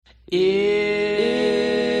If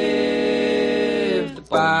the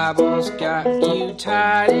Bible's got you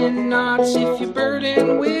tied in knots, if you're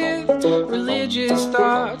burdened with religious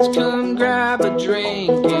thoughts, come grab a drink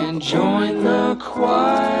and join the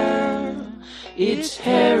choir. It's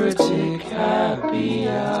Heretic Happy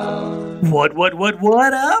Hour.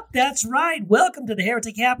 What up? That's right. Welcome to the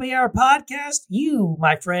Heretic Happy Hour podcast. You,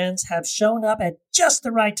 my friends, have shown up at just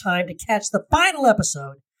the right time to catch the final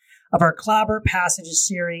episode of our Clobber Passages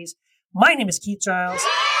series. My name is Keith Giles.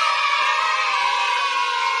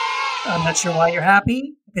 I'm not sure why you're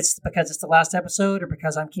happy. If it's because it's the last episode or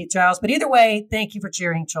because I'm Keith Giles. But either way, thank you for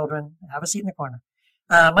cheering, children. Have a seat in the corner.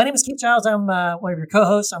 My name is Keith Giles. I'm one of your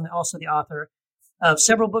co-hosts. I'm also the author of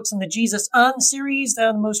several books in the Jesus Un series.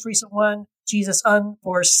 The most recent one, Jesus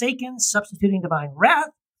Unforsaken, Substituting Divine Wrath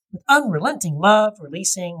with Unrelenting Love,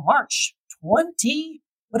 releasing March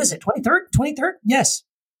 23rd? Yes.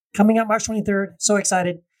 Coming out March 23rd. So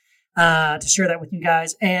excited to share that with you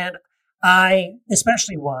guys. And I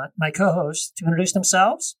especially want my co-hosts to introduce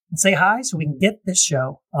themselves and say hi so we can get this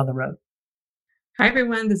show on the road. Hi,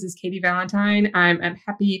 everyone. This is Katie Valentine. I'm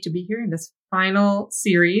happy to be here in this final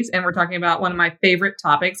series, and we're talking about one of my favorite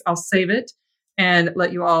topics. I'll save it and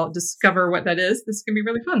let you all discover what that is. This is going to be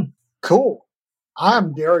really fun. Cool.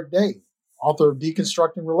 I'm Derek Day, author of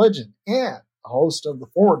Deconstructing Religion and the host of the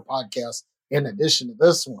Forward podcast, in addition to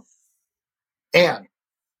this one. And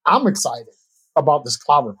I'm excited about this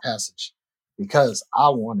Clobber passage because I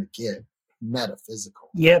want to get metaphysical.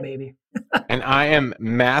 Yeah, baby. And I am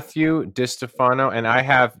Matthew DiStefano, and I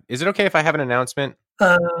have. Is it okay if I have an announcement?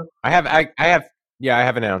 I have an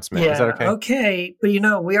announcement. Yeah, Is that okay? Okay, but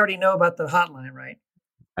we already know about the hotline, right?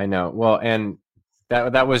 I know. Well, and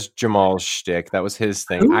that was Jamal's shtick. That was his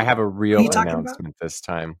thing. Who? I have a real Who you talking announcement this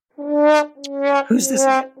time. Who's this?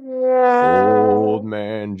 Old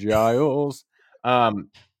man Giles.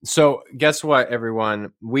 So guess what,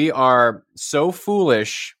 everyone? We are so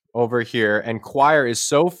foolish over here, and Choir is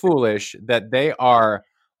so foolish that they are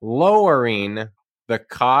lowering the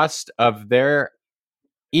cost of their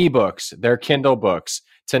ebooks, their Kindle books,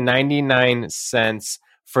 to 99 cents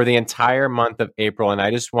for the entire month of April. And I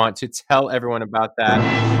just want to tell everyone about that.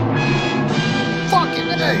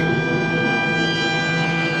 Fucking A!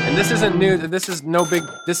 And this isn't new. This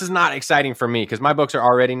is not exciting for me because my books are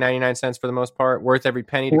already 99 cents for the most part. Worth every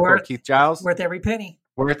penny, to quote Keith Giles. Worth every penny.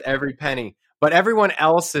 Worth every penny. But everyone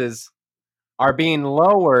else's are being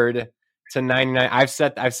lowered to 99. I've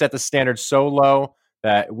set the standard so low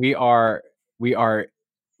that we are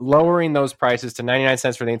lowering those prices to 99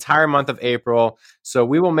 cents for the entire month of April. So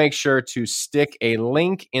we will make sure to stick a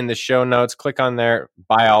link in the show notes. Click on there,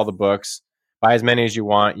 buy all the books, buy as many as you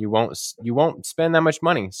want. You won't spend that much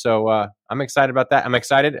money. So I'm excited about that. I'm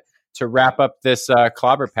excited to wrap up this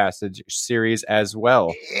Clobber Passage series as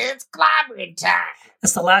well. It's clobbering time.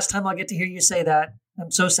 That's the last time I'll get to hear you say that. I'm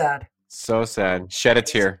so sad. So sad. Shed a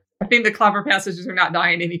tear. I think the Clobber passages are not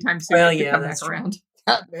dying anytime soon. Well, They yeah, come that's back around.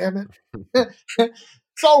 God damn it.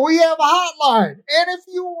 So we have a hotline. And if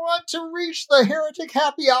you want to reach the Heretic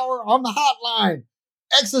Happy Hour on the hotline,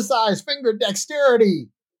 exercise finger dexterity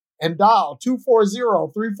and dial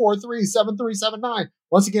 240-343-7379.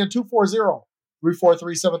 Once again,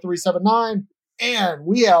 240-343-7379. And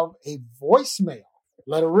we have a voicemail.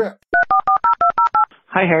 Let it rip.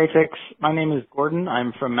 Hi, Heretics. My name is Gordon.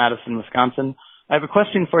 I'm from Madison, Wisconsin. I have a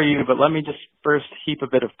question for you, but let me just first heap a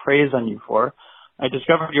bit of praise on you for. I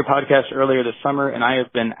discovered your podcast earlier this summer, and I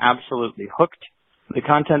have been absolutely hooked. The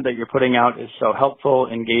content that you're putting out is so helpful,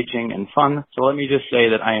 engaging, and fun. So let me just say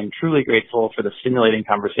that I am truly grateful for the stimulating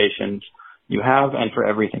conversations you have and for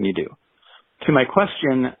everything you do. To my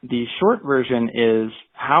question, the short version is,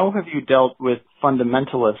 how have you dealt with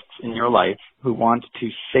fundamentalists in your life who want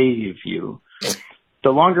to save you? The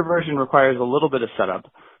longer version requires a little bit of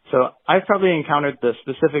setup. So I've probably encountered the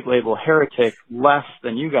specific label heretic less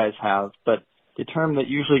than you guys have, but the term that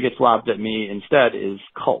usually gets lobbed at me instead is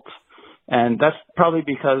cult. And that's probably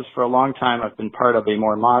because for a long time I've been part of a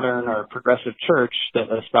more modern or progressive church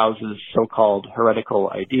that espouses so-called heretical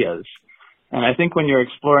ideas. And I think when you're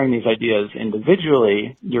exploring these ideas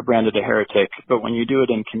individually, you're branded a heretic, but when you do it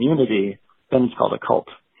in community, then it's called a cult.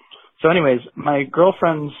 So anyways, my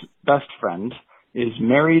girlfriend's best friend is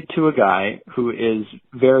married to a guy who is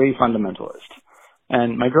very fundamentalist.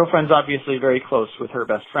 And my girlfriend's obviously very close with her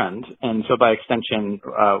best friend. And so by extension,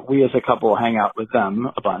 we as a couple hang out with them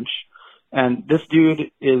a bunch. And this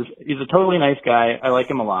dude he's a totally nice guy. I like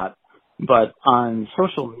him a lot. But on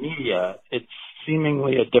social media, it's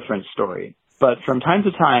seemingly a different story. But from time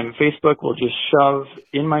to time, Facebook will just shove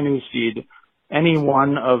in my newsfeed any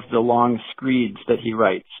one of the long screeds that he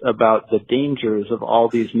writes about the dangers of all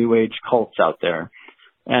these New Age cults out there.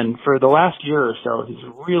 And for the last year or so, he's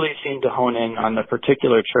really seemed to hone in on the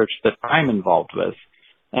particular church that I'm involved with.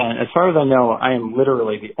 And as far as I know, I am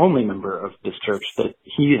literally the only member of this church that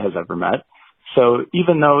he has ever met. So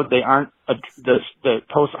even though they aren't, the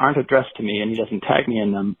posts aren't addressed to me and he doesn't tag me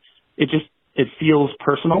in them, it feels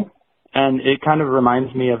personal. And it kind of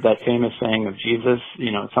reminds me of that famous saying of Jesus,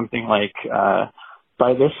 something like,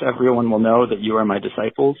 by this everyone will know that you are my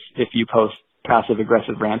disciples if you post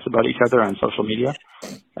passive-aggressive rants about each other on social media.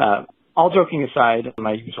 All joking aside,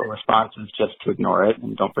 my usual response is just to ignore it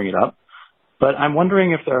and don't bring it up. But I'm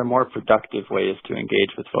wondering if there are more productive ways to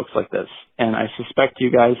engage with folks like this. And I suspect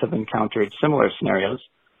you guys have encountered similar scenarios.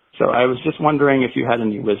 So I was just wondering if you had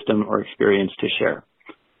any wisdom or experience to share.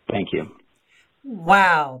 Thank you.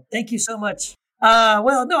 Wow. Thank you so much.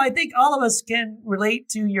 Well, no, I think all of us can relate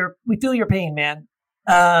to we feel your pain, man.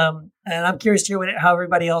 And I'm curious to hear how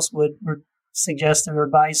everybody else would suggest or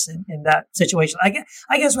advice in that situation.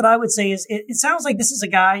 I guess what I would say is it sounds like this is a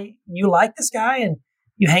guy, you like this guy and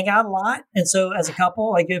you hang out a lot. And so as a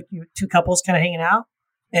couple, like if you two couples kind of hanging out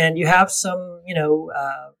and you have some,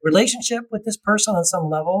 relationship with this person on some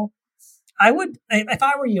level, if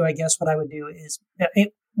I were you, I guess what I would do is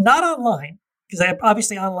not online, because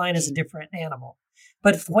obviously online is a different animal.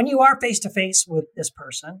 But when you are face to face with this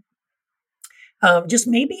person, just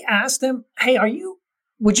maybe ask them, hey,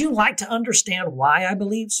 would you like to understand why I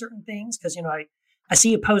believe certain things? Because, I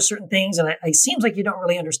see you post certain things and it seems like you don't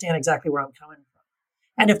really understand exactly where I'm coming from.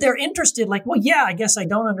 And if they're interested, like, well, yeah, I guess I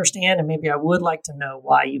don't understand. And maybe I would like to know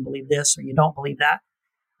why you believe this or you don't believe that.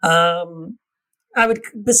 I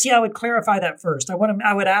would clarify that first.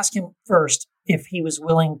 I would ask him first if he was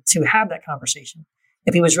willing to have that conversation,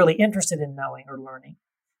 if he was really interested in knowing or learning.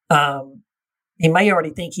 He may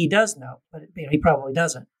already think he does know, but he probably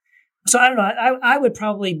doesn't. So I don't know. I would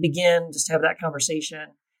probably begin just to have that conversation.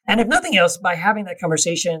 And if nothing else, by having that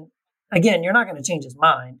conversation, again, you're not going to change his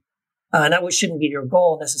mind. That shouldn't be your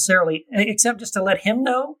goal necessarily, except just to let him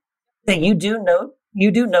know that you do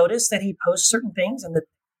notice that he posts certain things, and that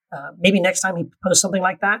maybe next time he posts something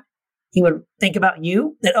like that, he would think about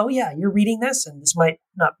you. That, oh yeah, you're reading this, and this might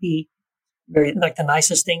not be very like the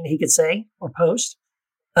nicest thing that he could say or post,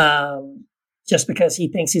 just because he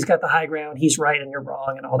thinks he's got the high ground, he's right and you're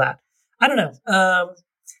wrong, and all that. I don't know.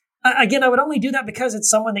 Again, I would only do that because it's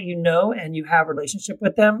someone that you know and you have a relationship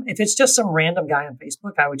with them. If it's just some random guy on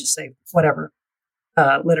Facebook, I would just say, whatever,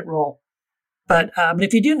 let it roll. But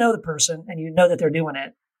if you do know the person and you know that they're doing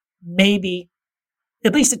it, maybe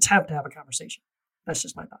at least attempt to have a conversation. That's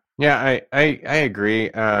just my thought. Yeah, I agree.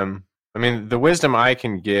 The wisdom I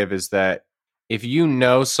can give is that if you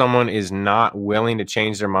know someone is not willing to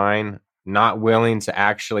change their mind, not willing to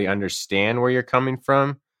actually understand where you're coming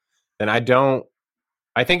from, then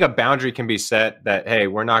I think a boundary can be set that, hey,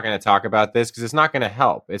 we're not going to talk about this because it's not going to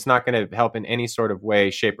help. It's not going to help in any sort of way,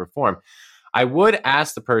 shape, or form. I would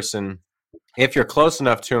ask the person, if you're close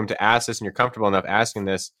enough to them to ask this and you're comfortable enough asking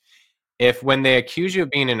this, if when they accuse you of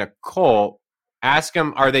being in a cult, ask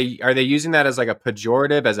them, are they using that as like a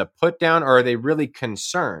pejorative, as a put down, or are they really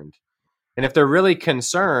concerned? And if they're really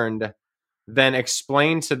concerned, then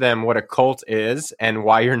explain to them what a cult is and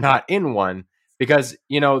why you're not in one. Because,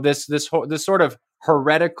 this sort of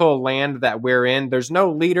heretical land that we're in, there's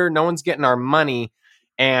no leader, no one's getting our money,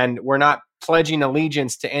 and we're not pledging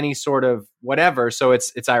allegiance to any sort of whatever. So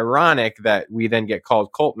it's ironic that we then get called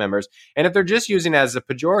cult members. And if they're just using it as a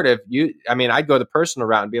pejorative, I'd go the personal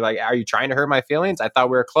route and be like, are you trying to hurt my feelings? I thought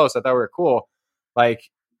we were close. I thought we were cool. Like,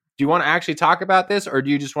 do you want to actually talk about this, or do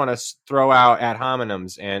you just want to throw out ad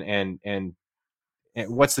hominems and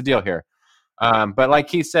what's the deal here? But like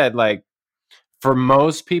Keith said, like, for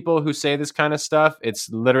most people who say this kind of stuff, it's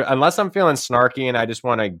literally, unless I'm feeling snarky and I just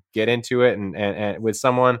want to get into it and with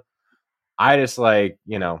someone, I just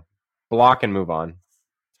block and move on.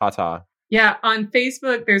 Ta-ta. Yeah. On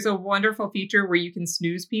Facebook, there's a wonderful feature where you can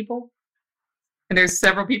snooze people. And there's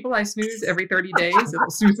several people I snooze every 30 days. It'll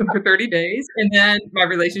snooze them for 30 days. And then my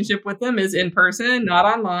relationship with them is in person, not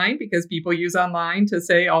online, because people use online to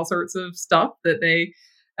say all sorts of stuff that they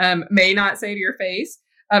may not say to your face.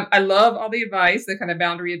 I love all the advice, the kind of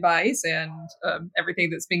boundary advice and everything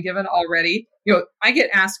that's been given already. I get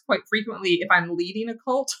asked quite frequently if I'm leading a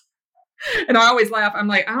cult. And I always laugh. I'm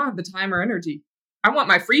like, I don't have the time or energy. I want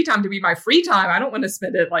my free time to be my free time. I don't want to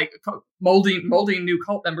spend it like molding new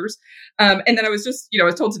cult members. And then I was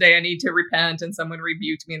told today I need to repent and someone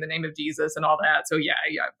rebuked me in the name of Jesus and all that. So yeah,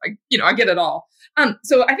 I get it all.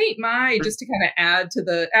 So I think just to kind of add to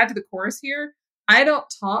the chorus here, I don't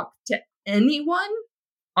talk to anyone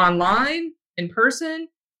online in person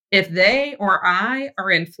if they or I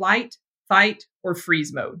are in flight, fight, or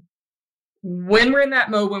freeze mode. When we're in that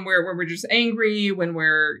mode, when we're just angry, when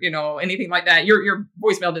we're, anything like that, your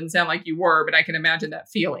voicemail didn't sound like you were, but I can imagine that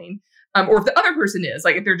feeling. Or if the other person is,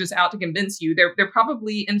 like if they're just out to convince you, they're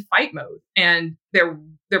probably in fight mode, and their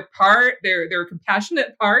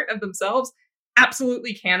compassionate part of themselves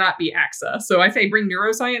absolutely cannot be accessed. So I say bring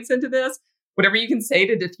neuroscience into this. Whatever you can say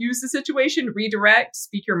to diffuse the situation, redirect,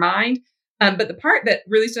 speak your mind. But the part that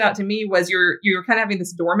really stood out to me was you're kind of having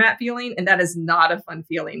this doormat feeling, and that is not a fun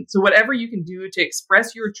feeling. So whatever you can do to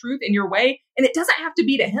express your truth in your way, and it doesn't have to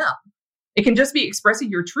be to him. It can just be expressing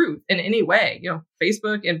your truth in any way,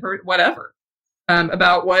 Facebook, whatever,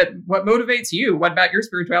 about what motivates you, what about your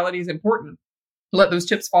spirituality is important. Let those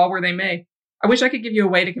chips fall where they may. I wish I could give you a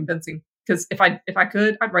way to convincing, because if I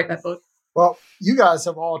could, I'd write that book. Well, you guys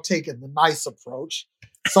have all taken the nice approach,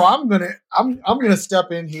 so I'm gonna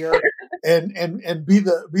step in here and be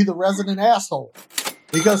the resident asshole,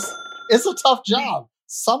 because it's a tough job.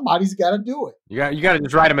 Somebody's got to do it. You got to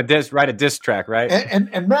just write a diss track, right?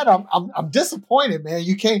 And Matt, I'm disappointed, man.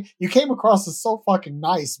 You came across as so fucking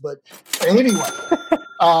nice, but anyway,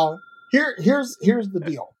 here's the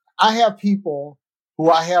deal. I have people who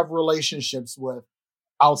I have relationships with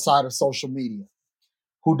outside of social media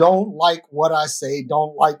who don't like what I say,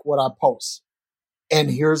 don't like what I post.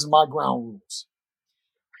 And here's my ground rules.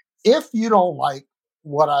 If you don't like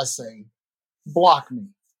what I say, block me,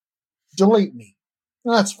 delete me.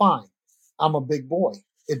 That's fine. I'm a big boy.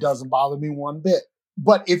 It doesn't bother me one bit.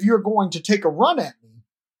 But if you're going to take a run at me,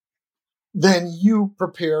 then you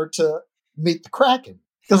prepare to meet the Kraken,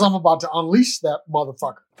 because I'm about to unleash that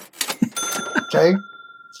motherfucker. Okay?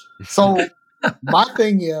 So my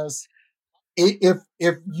thing is, if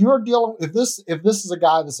you're dealing, if this is a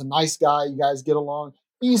guy that's a nice guy, you guys get along,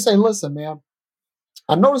 and you say, listen, man,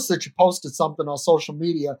 I noticed that you posted something on social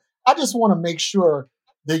media. I just want to make sure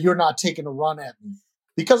that you're not taking a run at me.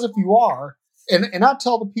 Because if you are, and I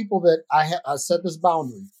tell the people that I set this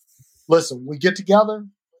boundary, listen, we get together,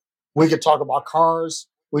 we can talk about cars,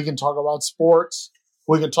 we can talk about sports,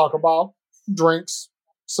 we can talk about drinks,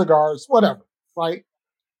 cigars, whatever, right?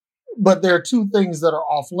 But there are two things that are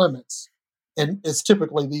off limits, and it's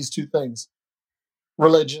typically these two things: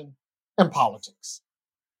 religion and politics.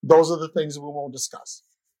 Those are the things we won't discuss.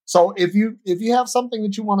 So if you have something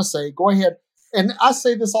that you want to say, go ahead. And I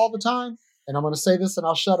say this all the time, and I'm going to say this and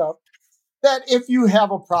I'll shut up, that if you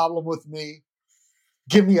have a problem with me,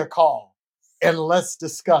 give me a call and let's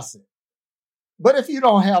discuss it. But if you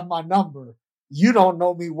don't have my number, you don't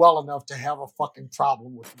know me well enough to have a fucking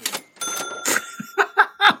problem with me.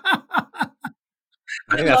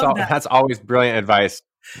 I think that's always brilliant advice.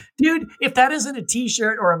 Dude, if that isn't a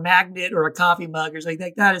t-shirt or a magnet or a coffee mug or something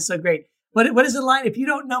like that, is so great. What is the line? If you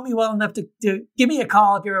don't know me well enough to give me a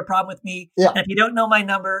call if you have a problem with me. Yeah. And if you don't know my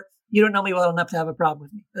number, you don't know me well enough to have a problem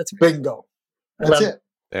with me. That's great. Bingo. That's it.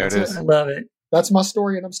 There it is. I love it. That's my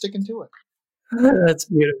story, and I'm sticking to it. That's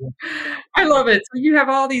beautiful. I love it. So you have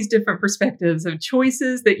all these different perspectives of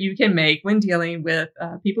choices that you can make when dealing with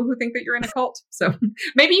people who think that you're in a cult. So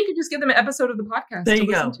maybe you could just give them an episode of the podcast. There you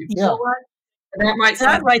go. You know what? That might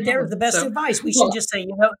sound right there is the best advice. We should just say,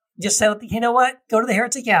 you know what? Go to the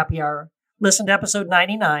Heretic Happy Hour. Listen to episode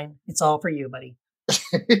 99. It's all for you, buddy.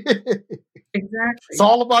 Exactly. It's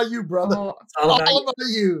all about you, brother. It's all about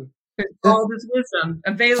you. All this wisdom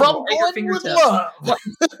available at your fingertips.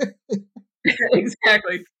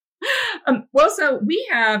 Exactly. So we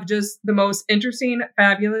have just the most interesting,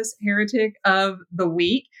 fabulous heretic of the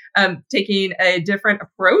week, taking a different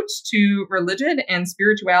approach to religion and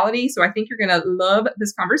spirituality. So I think you're going to love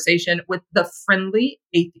this conversation with the friendly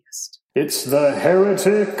atheist. It's the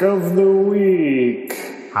heretic of the week.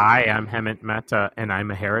 Hi, I'm Hemant Mehta, and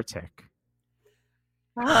I'm a heretic.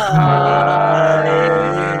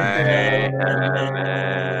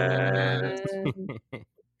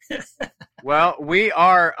 Well, we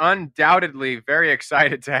are undoubtedly very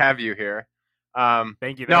excited to have you here.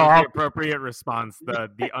 Thank you. That was the appropriate response,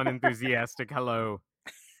 the unenthusiastic hello.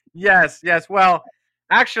 Yes. Well,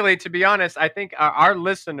 actually, to be honest, I think our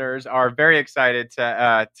listeners are very excited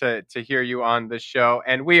to hear you on the show,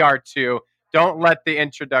 and we are too. Don't let the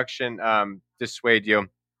introduction dissuade you.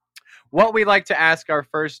 What we like to ask our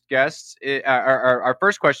first guests, our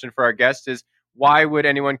first question for our guests is, why would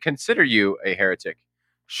anyone consider you a heretic?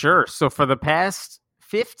 Sure. So for the past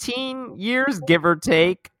 15 years, give or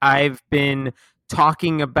take, I've been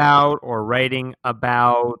talking about or writing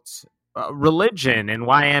about religion and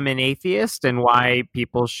why I'm an atheist and why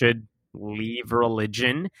people should leave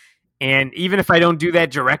religion. And even if I don't do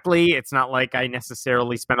that directly, it's not like I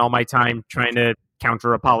necessarily spend all my time trying to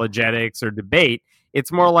counter apologetics or debate.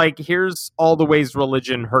 It's more like, here's all the ways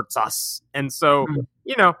religion hurts us. And so,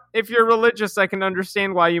 if you're religious, I can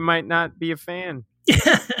understand why you might not be a fan.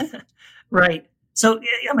 Right. So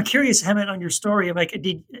I'm curious, Hemant, on your story. Like,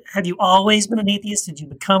 have you always been an atheist? Did you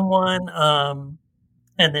become one?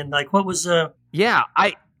 And then, like, what was was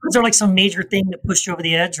there like some major thing that pushed you over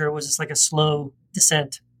the edge, or was this like a slow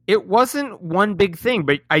descent? It wasn't one big thing,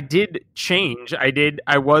 but I did change.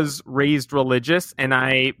 I was raised religious, and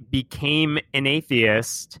I became an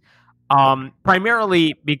atheist.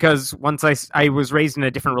 Primarily because once I was raised in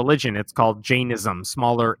a different religion. It's called Jainism,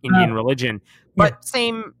 smaller Indian religion, but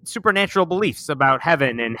same supernatural beliefs about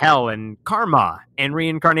heaven and hell and karma and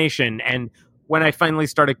reincarnation. And when I finally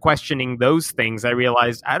started questioning those things, I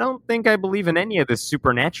realized I don't think I believe in any of this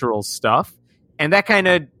supernatural stuff. And that kind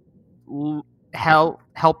of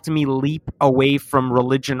helped me leap away from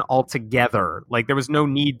religion altogether. Like, there was no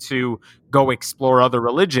need to go explore other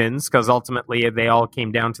religions, because ultimately they all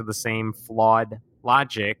came down to the same flawed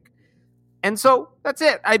logic. And so that's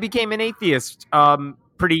it. I became an atheist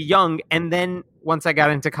pretty young. And then once I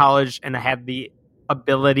got into college and I had the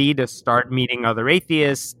ability to start meeting other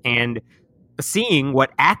atheists and seeing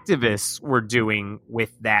what activists were doing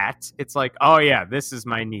with that, it's like, oh yeah, this is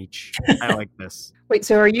my niche. I like this. Wait,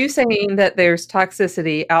 so are you saying that there's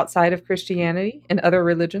toxicity outside of Christianity and other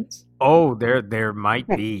religions? Oh, there might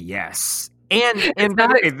be, yes. And by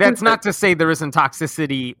the way, that's not to say there isn't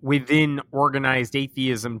toxicity within organized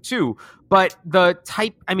atheism too, but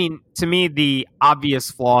to me, the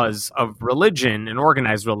obvious flaws of religion and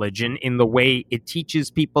organized religion in the way it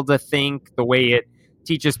teaches people to think, the way it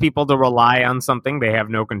teaches people to rely on something they have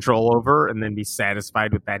no control over and then be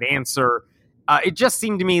satisfied with that answer. It just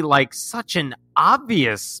seemed to me like such an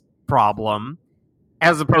obvious problem,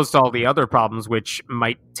 as opposed to all the other problems, which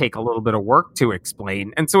might take a little bit of work to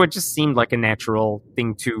explain. And so it just seemed like a natural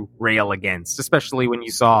thing to rail against, especially when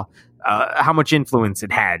you saw how much influence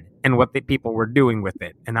it had and what the people were doing with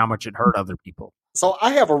it and how much it hurt other people. So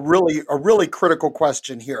I have a really critical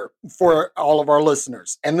question here for all of our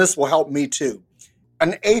listeners, and this will help me too.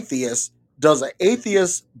 Does an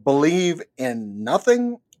atheist believe in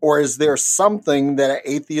nothing, or is there something that an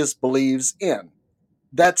atheist believes in?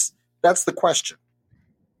 That's the question.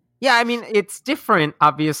 Yeah, I mean, it's different,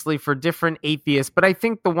 obviously, for different atheists, but I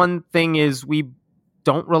think the one thing is we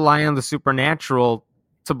don't rely on the supernatural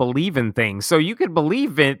to believe in things. So you could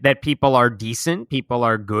believe that people are decent, people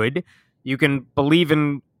are good, you can believe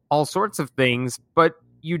in all sorts of things, but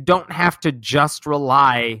you don't have to just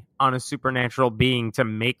rely on a supernatural being to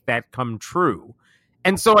make that come true.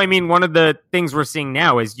 And so, I mean, one of the things we're seeing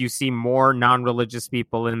now is you see more non-religious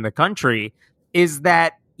people in the country, is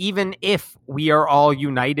that even if we are all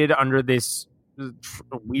united under this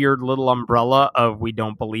weird little umbrella of we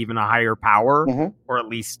don't believe in a higher power, or at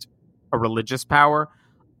least a religious power,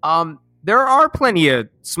 there are plenty of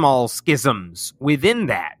small schisms within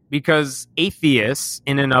that, because atheists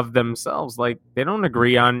in and of themselves, like, they don't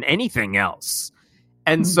agree on anything else.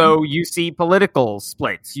 And so you see political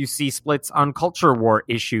splits, you see splits on culture war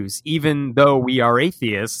issues, even though we are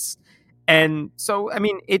atheists. And so, I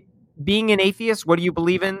mean, being an atheist, what do you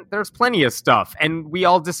believe in? There's plenty of stuff, and we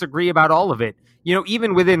all disagree about all of it. You know,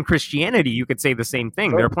 even within Christianity, you could say the same thing.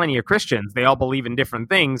 Sure. There are plenty of Christians. They all believe in different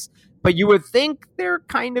things, but you would think they're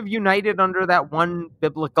kind of united under that one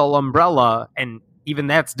biblical umbrella, and even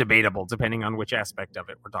that's debatable depending on which aspect of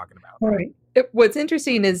it we're talking about. Right. What's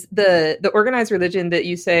interesting is the organized religion that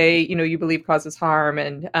you say, you believe causes harm,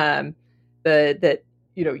 and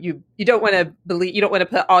you don't want to believe, you don't want to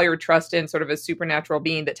put all your trust in sort of a supernatural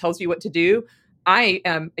being that tells you what to do. I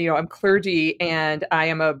am, I'm clergy and I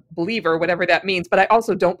am a believer, whatever that means, but I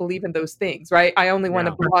also don't believe in those things, right? I only want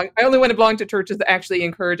to belong to churches that actually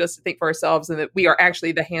encourage us to think for ourselves, and that we are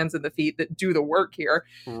actually the hands and the feet that do the work here.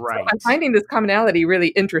 Right. So I'm finding this commonality really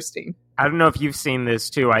interesting. I don't know if you've seen this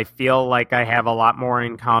too. I feel like I have a lot more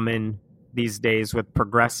in common these days with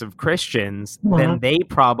progressive Christians than they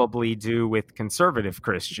probably do with conservative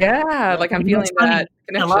Christians. Yeah, like I'm feeling that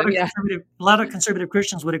connection. A lot of conservative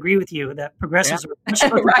Christians would agree with you that progressives are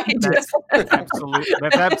right.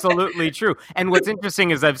 That's absolutely true. And what's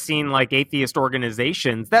interesting is I've seen like atheist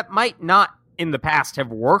organizations that might not in the past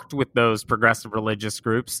have worked with those progressive religious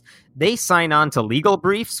groups. They sign on to legal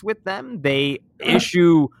briefs with them. They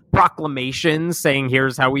issue proclamations saying,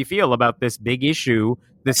 here's how we feel about this big issue.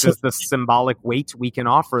 This is the symbolic weight we can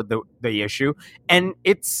offer the issue. And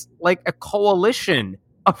it's like a coalition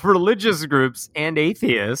of religious groups and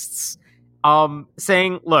atheists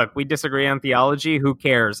saying, look, we disagree on theology. Who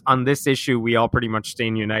cares? On this issue, we all pretty much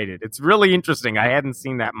stand united. It's really interesting. I hadn't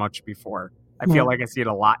seen that much before. I feel like I see it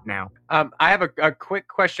a lot now. I have a quick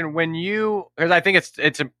question. Because I think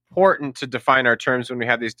it's important to define our terms when we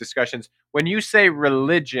have these discussions. When you say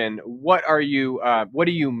religion, what do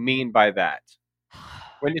you mean by that?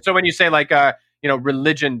 When you say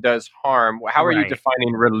religion does harm, how are you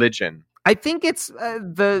defining religion? I think it's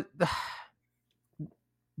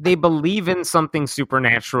they believe in something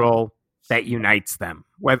supernatural that unites them,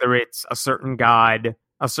 whether it's a certain God,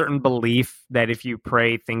 a certain belief that if you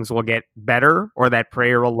pray, things will get better, or that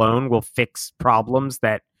prayer alone will fix problems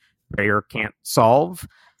that prayer can't solve.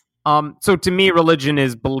 So to me, religion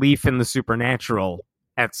is belief in the supernatural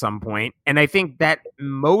at some point. And I think that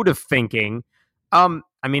mode of thinking,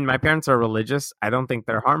 my parents are religious. I don't think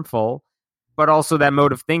they're harmful. But also that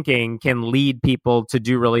mode of thinking can lead people to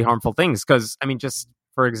do really harmful things. Because, just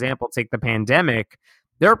for example, take the pandemic.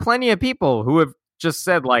 There are plenty of people who have just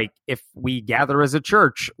said, like, if we gather as a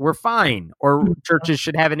church, we're fine. Or churches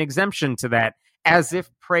should have an exemption to that, as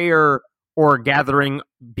if prayer or gathering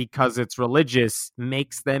because it's religious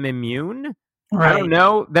makes them immune. Right. I don't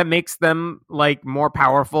know. That makes them like more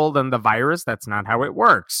powerful than the virus. That's not how it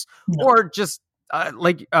works. No. Or just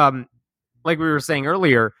like we were saying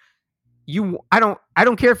earlier, I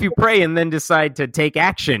don't care if you pray and then decide to take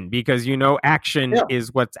action, because action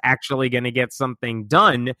is what's actually going to get something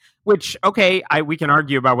done, which, we can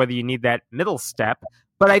argue about whether you need that middle step,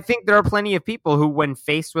 but I think there are plenty of people who, when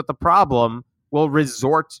faced with a problem, will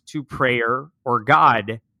resort to prayer or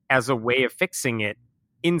God as a way of fixing it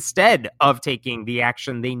instead of taking the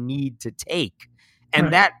action they need to take.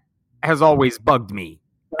 And that has always bugged me.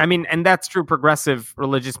 And that's true progressive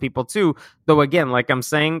religious people too, though again, like I'm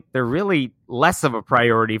saying, they're really less of a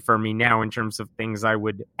priority for me now in terms of things I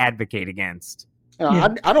would advocate against. I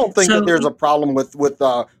don't think that there's a problem with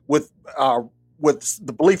the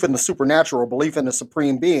belief in the supernatural, belief in the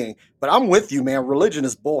supreme being, but I'm with you, man. Religion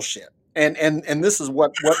is bullshit. And this is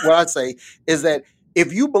what I say is that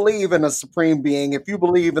if you believe in a supreme being, if you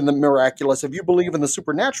believe in the miraculous, if you believe in the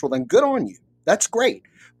supernatural, then good on you. That's great.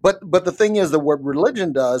 But the thing is that what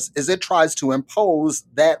religion does is it tries to impose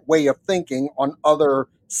that way of thinking on other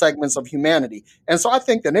segments of humanity. And so I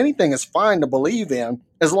think that anything is fine to believe in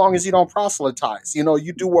as long as you don't proselytize.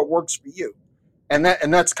 You do what works for you. And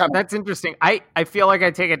that's that's interesting. I feel like I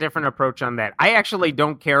take a different approach on that. I actually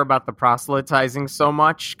don't care about the proselytizing so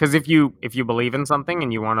much, because if you believe in something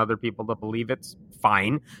and you want other people to believe it's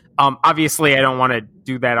fine. Obviously, I don't want to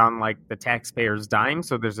do that on like the taxpayer's dime,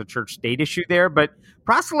 so there's a church state issue there. But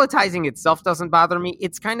proselytizing itself doesn't bother me.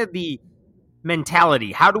 It's kind of the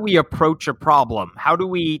mentality. How do we approach a problem? How do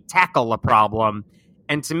we tackle a problem?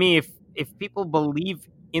 And to me, if people believe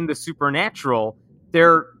in the supernatural,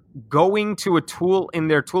 they're going to a tool in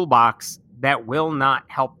their toolbox that will not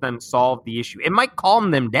help them solve the issue. It might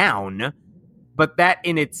calm them down, but that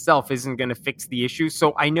in itself isn't going to fix the issue.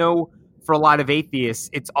 So I know for a lot of atheists,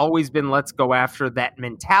 it's always been, let's go after that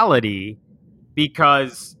mentality,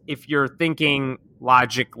 because if you're thinking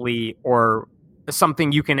logically or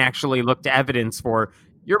something you can actually look to evidence for,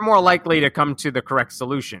 you're more likely to come to the correct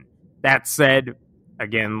solution. That said,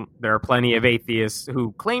 again, there are plenty of atheists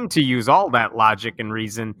who claim to use all that logic and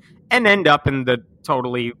reason and end up in the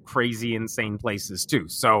totally crazy, insane places too.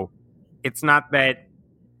 So it's not that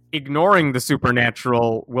ignoring the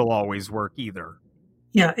supernatural will always work either.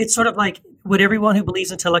 Yeah, it's sort of like, would everyone who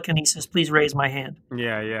believes in telekinesis please raise my hand?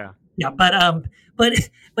 Yeah. Yeah, but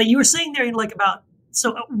you were saying there, like, about,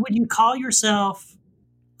 so would you call yourself,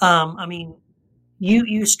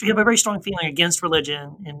 You have a very strong feeling against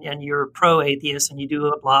religion, and you're pro-atheist, and you do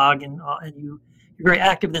a blog, and you're very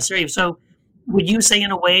active in this area. So would you say,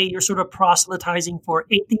 in a way, you're sort of proselytizing for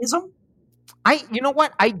atheism? You know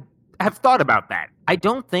what? I have thought about that. I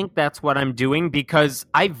don't think that's what I'm doing, because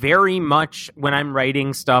I very much, when I'm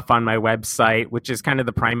writing stuff on my website, which is kind of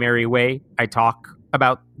the primary way I talk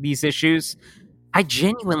about these issues, I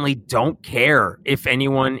genuinely don't care if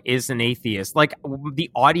anyone is an atheist. Like, the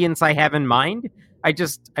audience I have in mind, I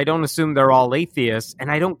don't assume they're all atheists, and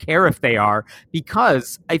I don't care if they are,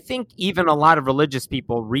 because I think even a lot of religious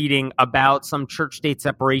people reading about some church-state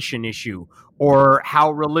separation issue or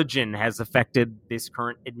how religion has affected this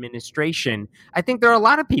current administration, I think there are a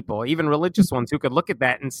lot of people, even religious ones, who could look at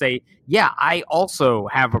that and say, yeah, I also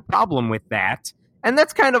have a problem with that. And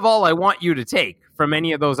that's kind of all I want you to take from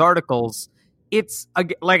any of those articles. It's,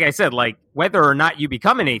 like I said, like, whether or not you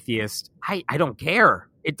become an atheist, I don't care.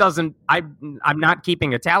 It doesn't, I'm not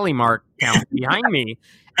keeping a tally mark count behind me.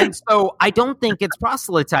 And so I don't think it's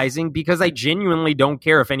proselytizing, because I genuinely don't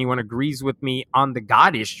care if anyone agrees with me on the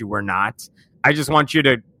God issue or not. I just want you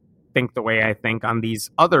to think the way I think on these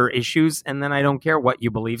other issues, and then I don't care what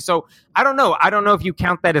you believe. So I don't know. I don't know if you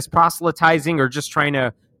count that as proselytizing or just trying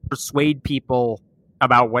to persuade people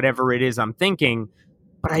about whatever it is I'm thinking,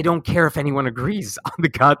 but I don't care if anyone agrees on the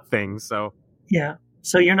God thing. So Yeah.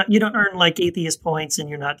 So you don't earn like atheist points, and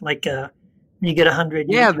you're not like you get 100.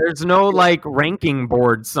 yeah, there's no like ranking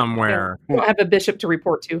board somewhere. You don't have a bishop to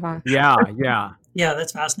report to, huh? Yeah. Yeah,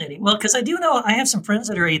 that's fascinating. Well, because I do know I have some friends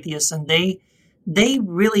that are atheists, and they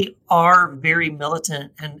really are very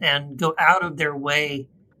militant and go out of their way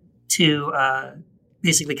to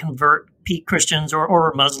basically convert Christians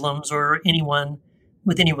or Muslims or anyone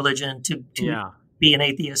with any religion to be an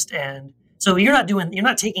atheist. And so you're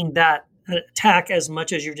not taking that attack as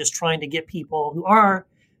much as you're just trying to get people who are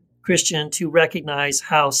Christian to recognize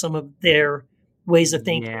how some of their ways of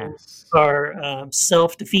thinking are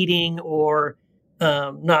self-defeating or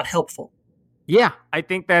not helpful. Yeah, I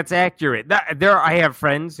think that's accurate. I have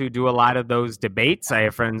friends who do a lot of those debates. I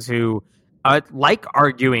have friends who like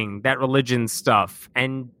arguing that religion stuff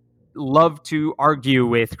and love to argue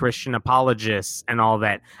with Christian apologists and all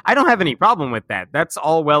that. I don't have any problem with that. That's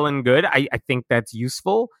all well and good. I think that's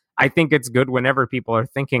useful. I think it's good whenever people are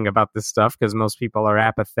thinking about this stuff because most people are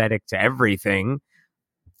apathetic to everything.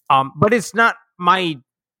 But it's not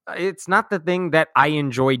the thing that I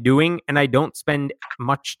enjoy doing, and I don't spend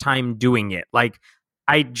much time doing it. Like,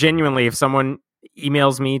 I genuinely, if someone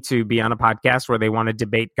emails me to be on a podcast where they want to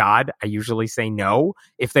debate God, I usually say no.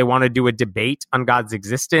 If they want to do a debate on God's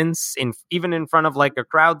existence, even in front of like a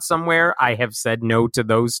crowd somewhere, I have said no to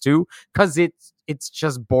those two because it's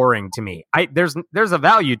just boring to me. There's a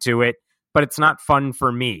value to it, but it's not fun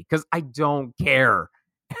for me because I don't care.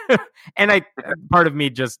 And part of me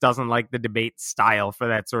just doesn't like the debate style for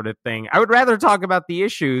that sort of thing. I would rather talk about the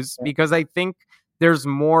issues because I think there's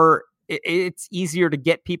more. It's easier to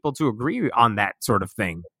get people to agree on that sort of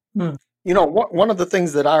thing. You know, one of the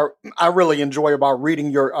things that I really enjoy about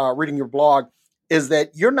reading your blog is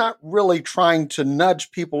that you're not really trying to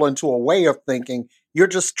nudge people into a way of thinking. You're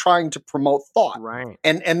just trying to promote thought, right?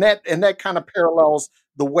 And that kind of parallels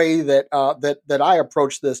the way that I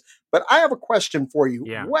approach this. But I have a question for you.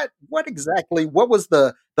 Yeah. What was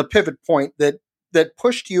the pivot point that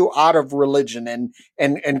pushed you out of religion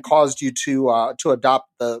and caused you to adopt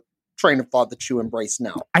the train of thought that you embrace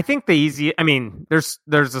now? I think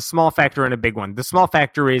there's a small factor and a big one. The small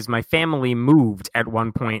factor is my family moved at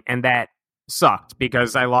one point, and that sucked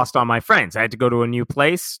because I lost all my friends. I had to go to a new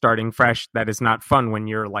place, starting fresh. That is not fun when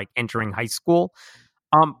you're like entering high school.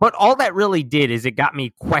 But all that really did is it got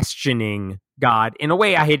me questioning God in a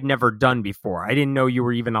way I had never done before. I didn't know you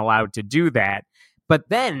were even allowed to do that. But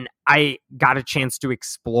then I got a chance to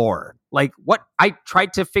explore. I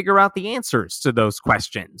tried to figure out the answers to those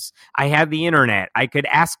questions. I had the internet. I could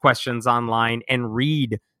ask questions online and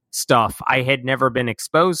read stuff I had never been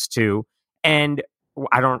exposed to. And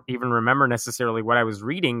I don't even remember necessarily what I was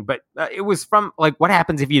reading, but it was from what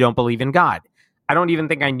happens if you don't believe in God? I don't even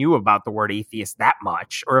think I knew about the word atheist that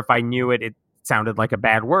much, or if I knew it, it sounded like a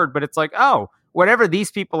bad word, but it's like, oh, whatever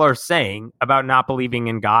these people are saying about not believing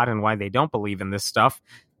in God and why they don't believe in this stuff,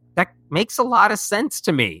 that makes a lot of sense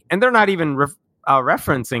to me. And they're not even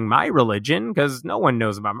referencing my religion because no one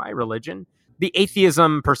knows about my religion. The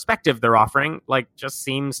atheism perspective they're offering just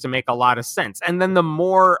seems to make a lot of sense. And then the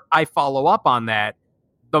more I follow up on that,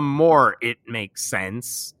 the more it makes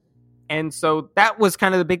sense. And so that was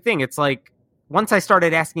kind of the big thing. It's like, once I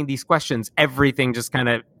started asking these questions, everything just kind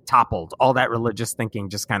of toppled. All that religious thinking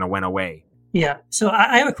just kind of went away. Yeah. So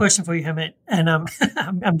I have a question for you, Hemant, and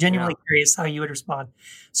I'm genuinely curious how you would respond.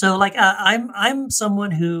 So I'm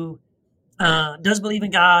someone who does believe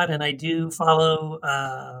in God, and I do follow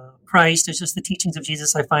Christ. It's just the teachings of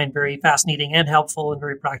Jesus I find very fascinating and helpful in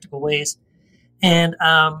very practical ways. And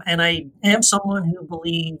I am someone who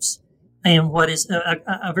believes in what is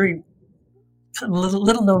a very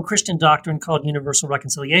little known Christian doctrine called universal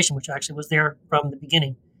reconciliation, which actually was there from the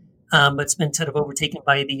beginning. But it's been sort of overtaken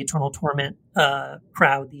by the eternal torment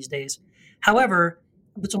crowd these days. However,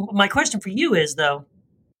 so my question for you is, though,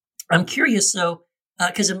 I'm curious. So,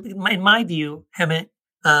 because in my view, Hemant,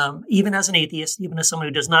 even as an atheist, even as someone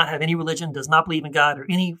who does not have any religion, does not believe in God or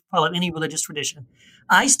follow any religious tradition,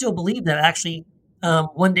 I still believe that actually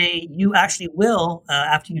one day you actually will,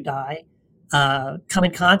 after you die, come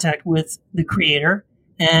in contact with the Creator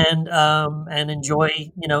and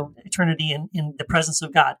enjoy eternity in the presence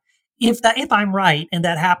of God. If I'm right and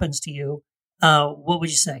that happens to you, what would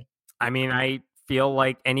you say? I mean, I feel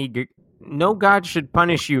like no God should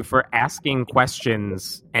punish you for asking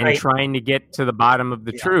questions and trying to get to the bottom of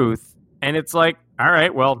the truth. And it's like, all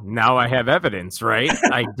right, well, now I have evidence, right?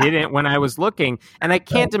 I didn't when I was looking. And I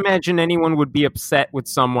can't imagine anyone would be upset with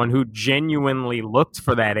someone who genuinely looked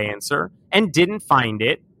for that answer and didn't find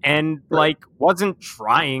it and like wasn't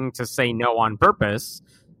trying to say no on purpose,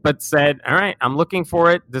 but said, all right, I'm looking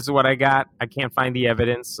for it. This is what I got. I can't find the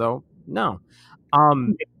evidence. So no.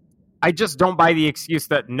 I just don't buy the excuse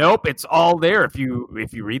that nope, it's all there if you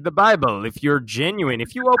read the Bible, if you're genuine,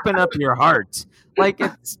 if you open up your heart. Like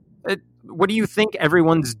what do you think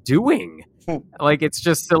everyone's doing? Like it's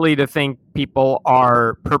just silly to think people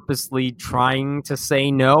are purposely trying to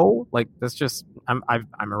say no. Like that's just I'm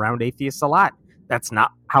around atheists a lot. That's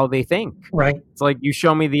not how they think. Right. It's like you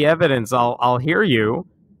show me the evidence, I'll hear you,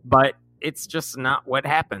 but it's just not what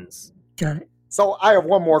happens. Got it. So I have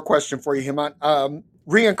one more question for you, Hemant.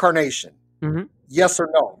 Reincarnation. Mm-hmm. Yes or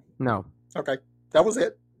no? No. Okay. That was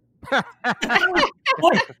it. Eric,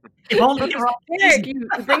 you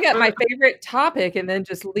bring up my favorite topic and then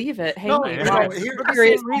just leave it hanging.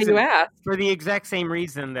 For the exact same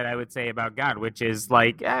reason that I would say about God, which is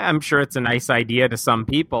like, I'm sure it's a nice idea to some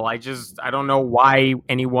people. I don't know why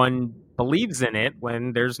anyone believes in it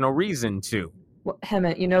when there's no reason to. Well,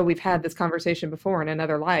 Hemant, we've had this conversation before in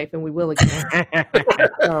another life, and we will again.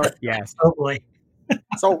 Yes. Oh boy.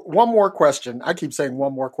 So one more question. I keep saying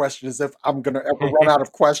one more question as if I'm going to ever run out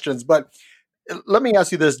of questions. But let me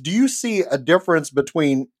ask you this. Do you see a difference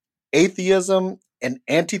between atheism and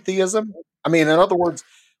anti-theism? I mean, in other words,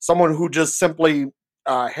 someone who just simply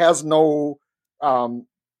has no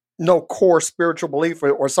core spiritual belief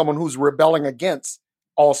or someone who's rebelling against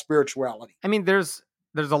all spirituality. I mean, there's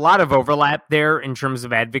a lot of overlap there in terms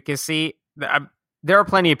of advocacy. There are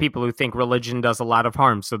plenty of people who think religion does a lot of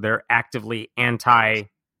harm, so they're actively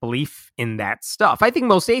anti-belief in that stuff. I think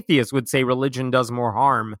most atheists would say religion does more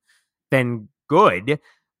harm than good.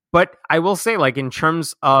 But I will say, like, in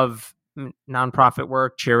terms of nonprofit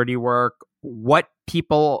work, charity work, what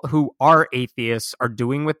people who are atheists are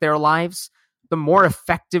doing with their lives, the more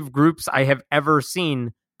effective groups I have ever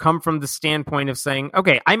seen come from the standpoint of saying,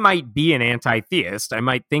 okay, I might be an anti-theist. I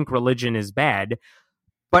might think religion is bad,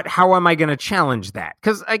 but how am I going to challenge that?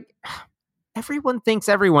 Because everyone thinks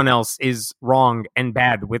everyone else is wrong and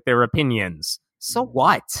bad with their opinions. So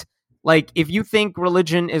what? Like, if you think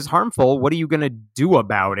religion is harmful, what are you going to do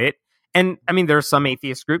about it? And I mean, there are some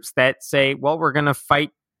atheist groups that say, well, we're going to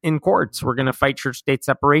fight in courts. We're going to fight church-state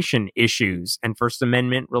separation issues and First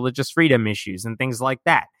Amendment religious freedom issues and things like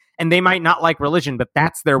that. And they might not like religion, but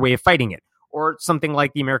that's their way of fighting it. Or something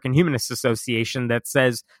like the American Humanist Association that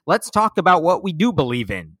says, let's talk about what we do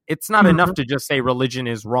believe in. It's not enough to just say religion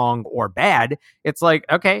is wrong or bad. It's like,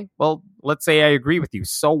 okay, well, let's say I agree with you.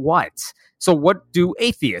 So what? So what do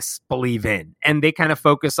atheists believe in? And they kind of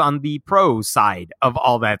focus on the pro side of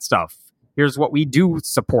all that stuff. Here's what we do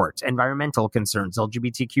support: environmental concerns,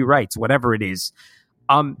 LGBTQ rights, whatever it is.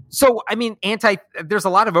 So, I mean, there's a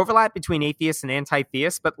lot of overlap between atheists and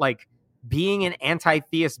anti-theists, but like, being an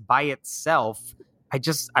anti-theist by itself,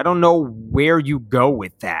 I don't know where you go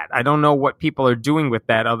with that. I don't know what people are doing with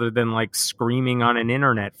that other than like screaming on an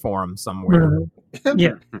internet forum somewhere.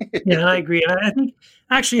 Yeah, and I agree. And I think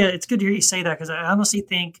actually it's good to hear you say that, because I honestly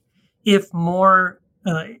think if more,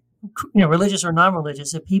 religious or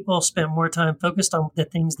non-religious, if people spent more time focused on the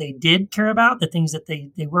things they did care about, the things that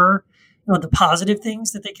they were, the positive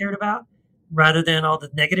things that they cared about, rather than all the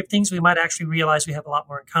negative things, we might actually realize we have a lot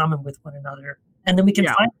more in common with one another. And then we can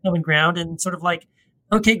find common ground and sort of like,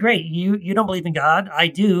 okay, great. You don't believe in God. I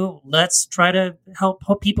do. Let's try to help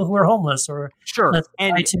people who are homeless, or let's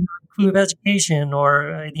try to improve education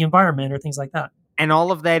or the environment or things like that. And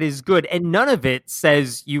all of that is good. And none of it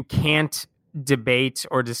says you can't debate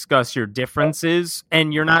or discuss your differences.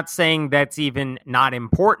 And you're not saying that's even not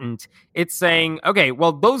important. It's saying, okay,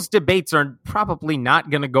 well, those debates are probably not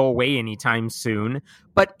going to go away anytime soon.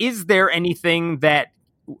 But is there anything that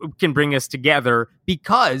can bring us together?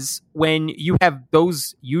 Because when you have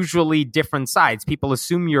those usually different sides, people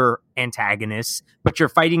assume you're antagonists, but you're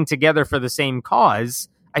fighting together for the same cause.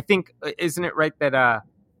 I think, isn't it right that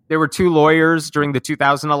there were two lawyers during the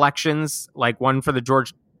 2000 elections, like one for the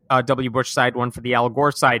George W. Bush side, one for the Al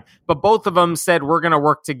Gore side, but both of them said, we're going to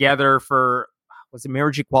work together for, was it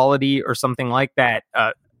marriage equality or something like that?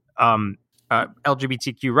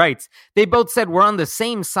 LGBTQ rights. They both said, we're on the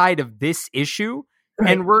same side of this issue,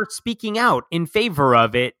 and we're speaking out in favor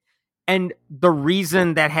of it. And the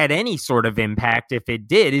reason that had any sort of impact, if it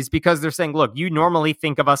did, is because they're saying, look, you normally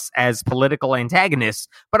think of us as political antagonists,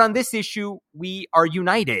 but on this issue, we are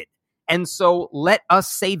united. And so let us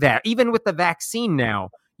say that. Even with the vaccine now,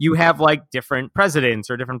 you have like different presidents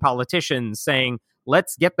or different politicians saying,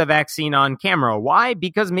 let's get the vaccine on camera. Why?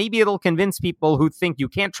 Because maybe it'll convince people who think you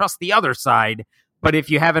can't trust the other side. But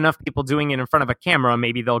if you have enough people doing it in front of a camera,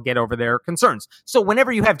 maybe they'll get over their concerns. So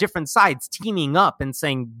whenever you have different sides teaming up and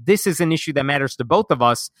saying this is an issue that matters to both of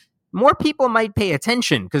us, more people might pay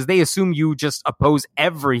attention because they assume you just oppose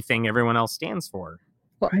everything everyone else stands for.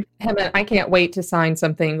 Well, Hemant, I can't wait to sign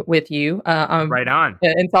something with you. Right on.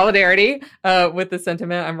 In solidarity with the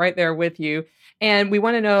sentiment. I'm right there with you. And we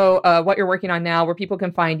want to know what you're working on now, where people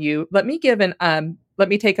can find you. Let me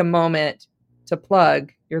take a moment to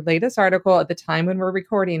plug your latest article at the time when we're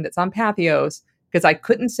recording that's on Pathos, because I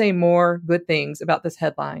couldn't say more good things about this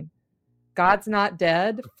headline. God's Not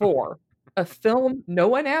Dead 4, a film no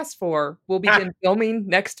one asked for, will begin filming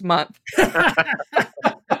next month. It's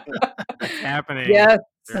happening. Yes.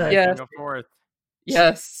 Yes.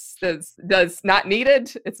 Yes. That's not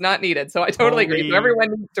needed. It's not needed. So I totally agree. So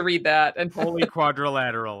everyone needs to read that. And Holy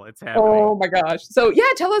Quadrilateral. It's happening. Oh my gosh. So yeah,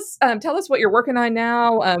 tell us what you're working on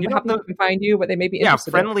now. How people can find you, what they may be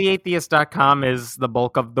interested in. FriendlyAtheist.com is the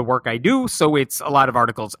bulk of the work I do. So it's a lot of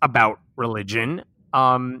articles about religion.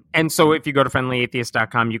 And so if you go to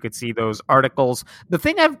friendlyatheist.com, you could see those articles. The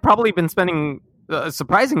thing I've probably been spending a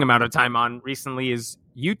surprising amount of time on recently is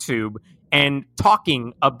YouTube and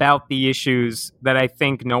talking about the issues that I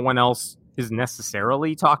think no one else is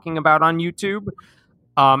necessarily talking about on YouTube,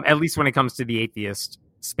 at least when it comes to the atheist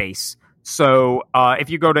space. So if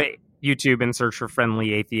you go to YouTube and search for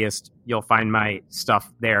Friendly Atheist, you'll find my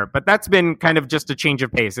stuff there. But that's been kind of just a change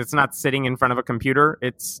of pace. It's not sitting in front of a computer.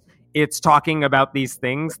 It's talking about these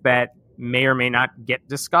things that may or may not get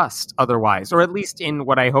discussed otherwise, or at least in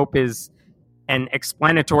what I hope is an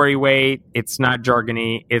explanatory way. It's not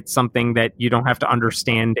jargony. It's something that you don't have to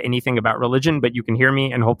understand anything about religion, but you can hear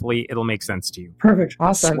me and hopefully it'll make sense to you. Perfect.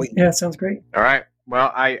 Awesome. Sweet. Yeah, sounds great. All right.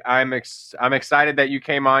 Well, I'm excited that you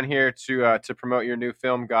came on here to promote your new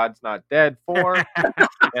film, God's Not Dead 4,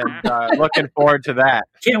 and looking forward to that.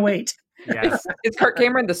 Can't wait. Yes. Is Kirk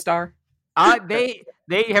Cameron the star? They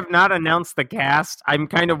have not announced the cast. I'm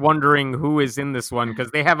kind of wondering who is in this one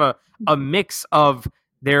because they have a mix of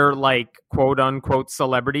their like quote unquote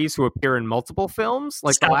celebrities who appear in multiple films.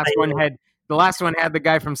 Like the last one had the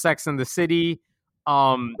guy from Sex and the City.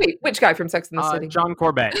 Wait, which guy from Sex and the City? John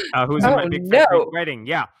Corbett, who's in my big fat Greek wedding.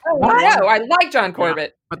 Yeah. Oh, no, I like John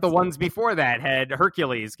Corbett. Yeah. But the ones before that had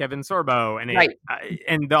Hercules, Kevin Sorbo, and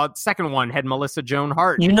and the second one had Melissa Joan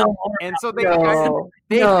Hart. You know, and so they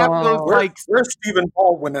have those like where's Stephen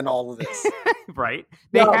Baldwin in all of this, right?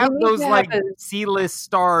 They have those like C-list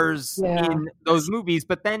stars in those movies,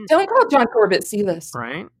 but then don't call John Corbett C-list,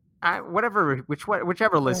 right?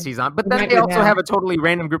 Whichever list he's on. But then they also have a totally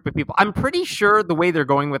random group of people. I'm pretty sure the way they're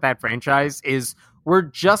going with that franchise is we're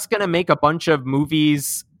just going to make a bunch of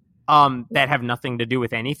movies that have nothing to do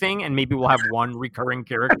with anything. And maybe we'll have one recurring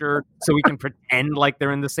character so we can pretend like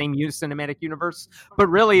they're in the same cinematic universe. But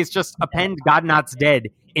really, it's just append God Not's Dead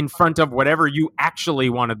in front of whatever you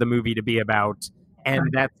actually wanted the movie to be about.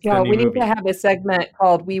 And that's we need to have a segment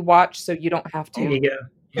called We Watch So You Don't Have To. There you go.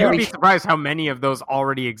 You'd be surprised how many of those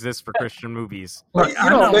already exist for Christian movies. Look, they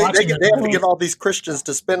have to get all these Christians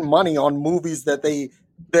to spend money on movies that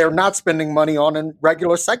they're not spending money on in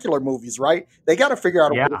regular secular movies, right? They got to figure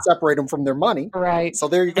out a way to separate them from their money. Right. So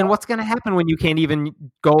there you go. And what's going to happen when you can't even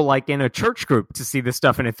go like in a church group to see this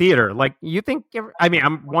stuff in a theater? Like you think,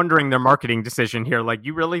 I'm wondering their marketing decision here. Like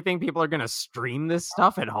you really think people are going to stream this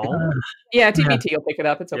stuff at home? Yeah, TBT will pick it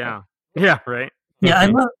up. It's okay. Yeah, right. Yeah,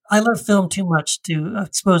 I love film too much to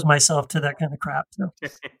expose myself to that kind of crap. So.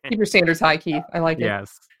 Keep your standards high, Keith. I like it.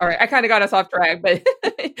 Yes. All right, I kind of got us off track, but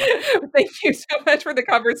thank you so much for the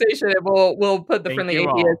conversation. And we'll put the Friendly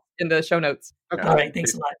Atheist in the show notes. Okay. All right,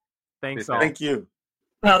 thanks a lot. Thanks all. Thank you.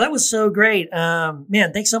 Wow, that was so great.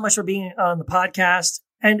 Man, thanks so much for being on the podcast.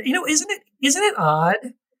 And isn't it odd?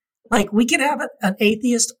 Like we could have an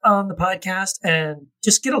atheist on the podcast and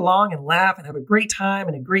just get along and laugh and have a great time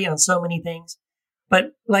and agree on so many things.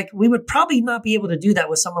 But like we would probably not be able to do that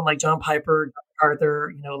with someone like John Piper,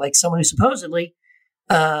 Arthur, like someone who supposedly,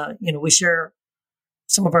 we share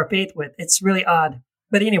some of our faith with. It's really odd.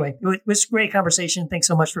 But anyway, it was a great conversation. Thanks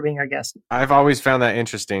so much for being our guest. I've always found that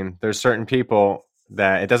interesting. There's certain people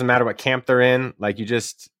that it doesn't matter what camp they're in. Like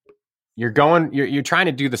you're trying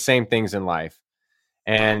to do the same things in life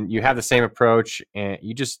and you have the same approach and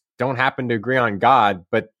you just don't happen to agree on God.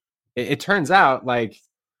 But it turns out like,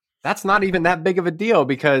 that's not even that big of a deal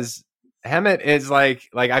because Hemant is like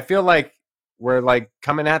I feel like we're like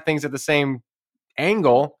coming at things at the same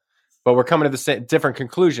angle, but we're coming to the different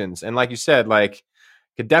conclusions. And like you said, like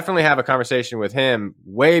could definitely have a conversation with him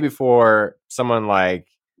way before someone like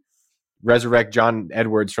resurrect John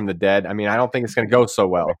Edwards from the dead. I mean, I don't think it's going to go so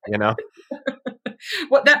well, you know?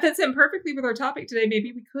 Well, that fits in perfectly with our topic today.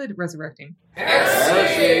 Maybe we could resurrect him.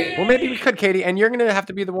 Well, maybe we could, Katie, and you're going to have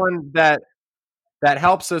to be the one that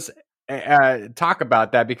helps us talk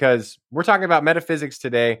about that, because we're talking about metaphysics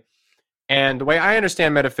today. And the way I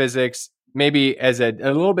understand metaphysics, maybe as a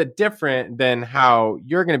little bit different than how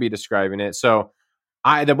you're going to be describing it. So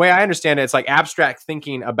the way I understand it, it's like abstract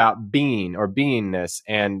thinking about being or beingness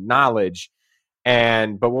and knowledge.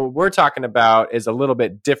 But what we're talking about is a little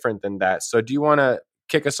bit different than that. So do you want to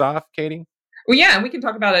kick us off, Katie? Well, yeah, and we can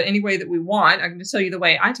talk about it any way that we want. I can just tell you the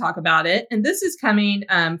way I talk about it. And this is coming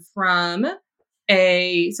from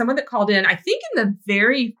someone that called in, I think in the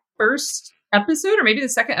very first episode, or maybe the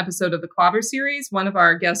second episode of the Clobber series, one of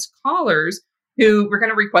our guest callers who were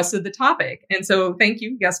kind of requested the topic. And so thank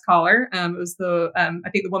you, guest caller. It was I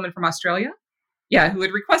think the woman from Australia. Yeah, who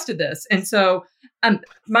had requested this. And so so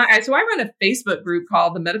I run a Facebook group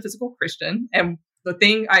called the Metaphysical Christian. And the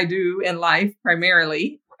thing I do in life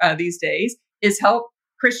primarily these days is help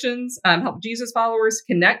Christians, help Jesus followers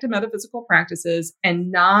connect to metaphysical practices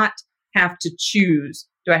and not have to choose.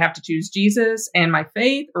 Do I have to choose Jesus and my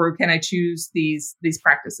faith, or can I choose these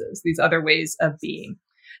practices, these other ways of being?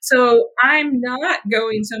 So I'm not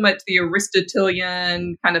going so much the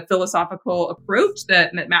Aristotelian kind of philosophical approach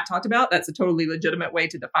that Matt talked about. That's a totally legitimate way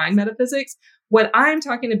to define metaphysics. What I'm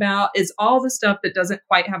talking about is all the stuff that doesn't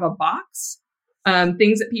quite have a box,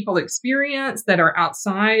 things that people experience that are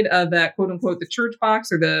outside of that quote unquote the church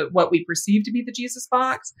box or what we perceive to be the Jesus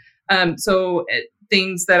box.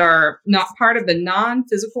 Things that are not part of the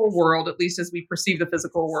non-physical world, at least as we perceive the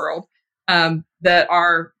physical world, that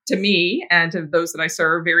are, to me and to those that I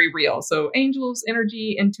serve, very real. So angels,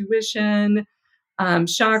 energy, intuition,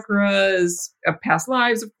 chakras, past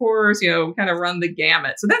lives, of course, kind of run the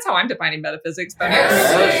gamut. So that's how I'm defining metaphysics. But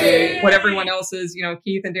what everyone else is,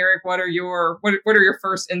 Keith and Derek, what are your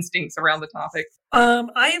first instincts around the topic?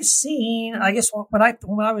 I have seen, I guess when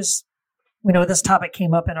I was, this topic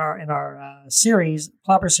came up in our series,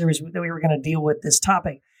 Clobber series, that we were going to deal with this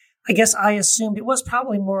topic. I guess I assumed it was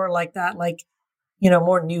probably more like that, like,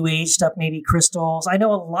 more new age stuff, maybe crystals. I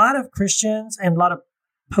know a lot of Christians and a lot of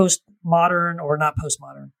postmodern, or not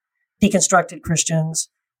postmodern, deconstructed Christians,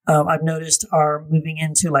 I've noticed are moving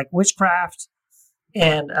into like witchcraft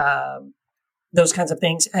and those kinds of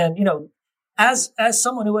things. And, as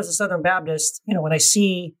someone who was a Southern Baptist, when I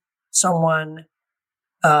see someone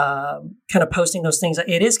kind of posting those things,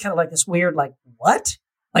 it is kind of like this weird, like, what?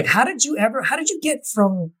 Like, how did you get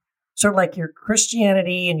from sort of like your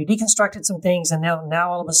Christianity and you deconstructed some things, and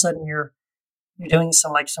now all of a sudden you're doing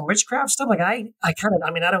some witchcraft stuff? Like, I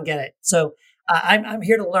don't get it. So I'm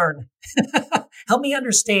here to learn. Help me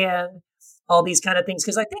understand all these kind of things,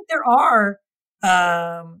 because I think there are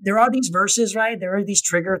these verses, right? There are these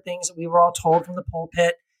trigger things that we were all told from the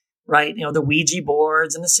pulpit, right? The Ouija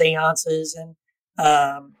boards and the seances and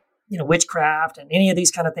witchcraft and any of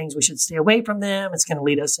these kind of things. We should stay away from them. It's going to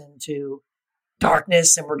lead us into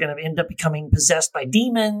darkness, and we're going to end up becoming possessed by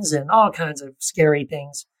demons and all kinds of scary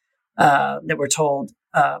things that we're told.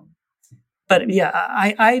 But yeah,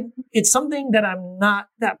 I it's something that I'm not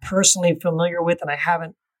that personally familiar with, and I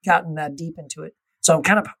haven't gotten that deep into it. So I'm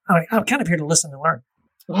kind of here to listen and learn.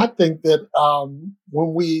 I think that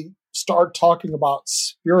when we start talking about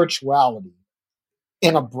spirituality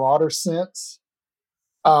in a broader sense,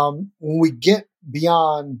 when we get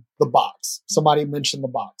beyond the box, somebody mentioned the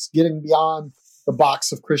box, getting beyond the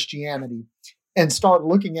box of Christianity and start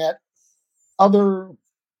looking at other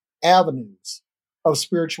avenues of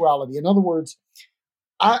spirituality. In other words,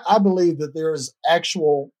 I believe that there is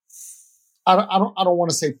actual, I don't want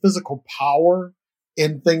to say physical power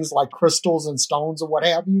in things like crystals and stones or what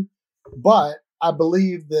have you, but I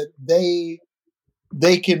believe that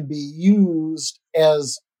they can be used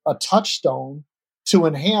as a touchstone to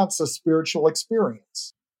enhance a spiritual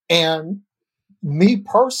experience. And me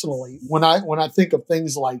personally, when I think of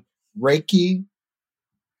things like Reiki,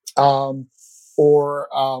 or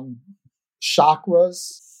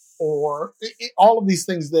chakras, or all of these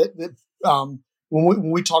things that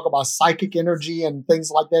when we talk about psychic energy and things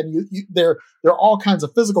like that, there are all kinds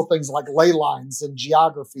of physical things like ley lines and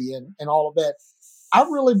geography and all of that. I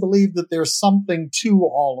really believe that there's something to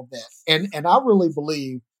all of that. And I really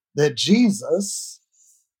believe that Jesus,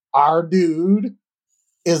 our dude,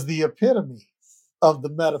 is the epitome of the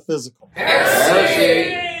metaphysical.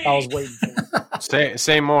 I was waiting for it.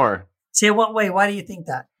 Say more. Say what way? Why do you think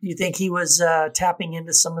that? Do you think he was tapping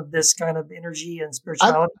into some of this kind of energy and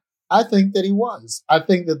spirituality? I think that he was. I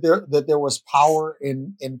think that there was power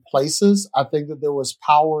in places. I think that there was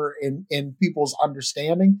power in people's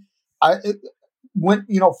understanding.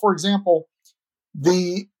 For example,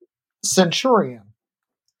 the centurion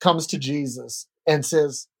comes to Jesus and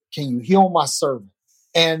says, "Can you heal my servant?"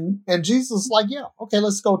 And Jesus is like, "Yeah, okay,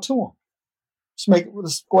 let's go to him.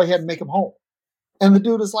 Let's go ahead and make him whole." And the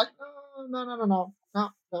dude is like, "No.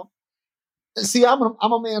 See, I'm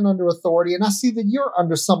a man under authority, and I see that you're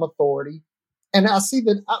under some authority, and I see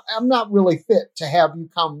that I'm not really fit to have you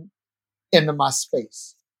come into my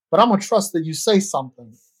space. But I'm gonna trust that you say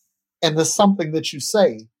something, and the something that you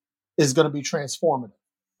say is going to be transformative."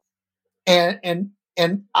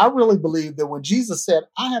 And I really believe that when Jesus said,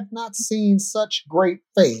 "I have not seen such great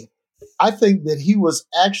faith," I think that he was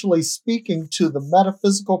actually speaking to the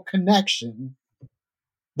metaphysical connection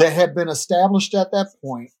that had been established at that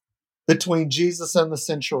point between Jesus and the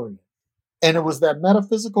centurion. And it was that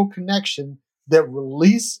metaphysical connection that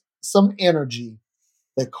released some energy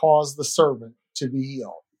that caused the servant to be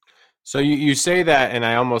healed. So you say that, and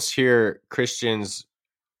I almost hear Christians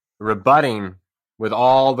rebutting with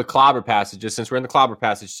all the Clobber passages, since we're in the Clobber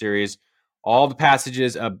passage series, all the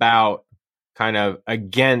passages about kind of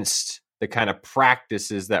against the kind of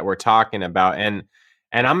practices that we're talking about. And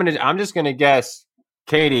I'm just gonna guess,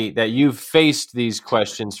 Katie, that you've faced these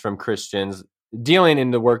questions from Christians dealing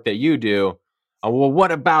in the work that you do. Well,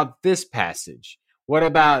 what about this passage? What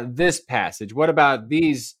about this passage? What about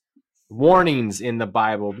these warnings in the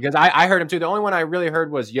Bible? Because I heard them too. The only one I really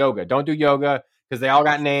heard was yoga. Don't do yoga, because they all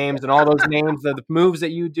got names, and all those names, the moves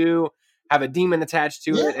that you do have a demon attached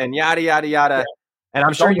to it, and yada, yada, yada. Yeah. And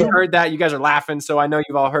I'm sure you heard that. You guys are laughing, so I know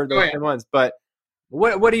you've all heard those same ones. But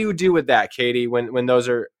what do you do with that, Katie, when those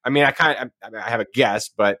are, I mean, I have a guess,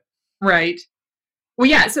 but. Right. Well,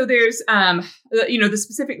 yeah. So there's, the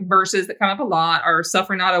specific verses that come up a lot are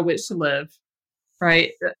 "Suffer not a witch to live,"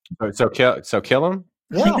 right? So kill them?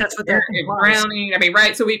 I think that's what they're drowning. I mean,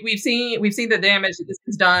 right. So we've seen the damage that this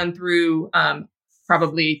has done through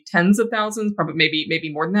probably tens of thousands, probably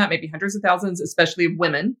maybe more than that, maybe hundreds of thousands, especially of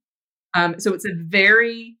women. So it's a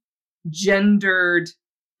very gendered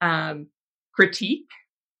critique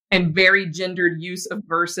and very gendered use of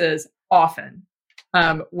verses often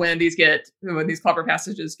when these Clobber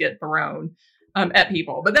passages get thrown at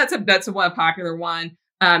people. But that's one popular one.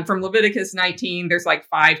 From Leviticus 19, there's like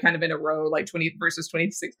 5 kind of in a row, like 20 verses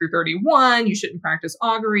 26 through 31. You shouldn't practice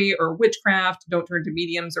augury or witchcraft. Don't turn to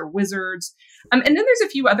mediums or wizards. And then there's a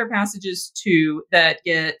few other passages too that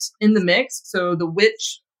get in the mix. So the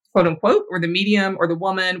witch, quote unquote, or the medium or the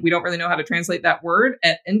woman, we don't really know how to translate that word,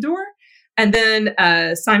 at Endor. And then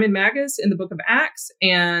Simon Magus in the book of Acts,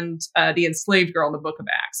 and the enslaved girl in the book of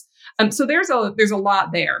Acts. So there's a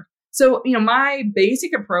lot there. So, my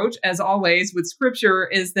basic approach, as always, with scripture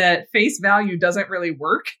is that face value doesn't really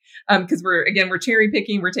work, because we're cherry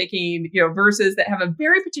picking. We're taking, verses that have a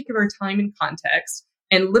very particular time and context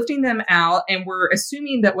and lifting them out. And we're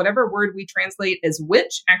assuming that whatever word we translate as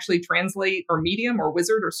witch actually or medium or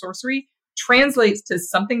wizard or sorcery translates to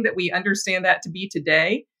something that we understand that to be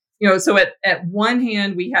today. So at one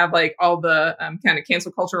hand, we have like all the kind of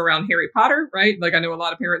cancel culture around Harry Potter, right? Like I know a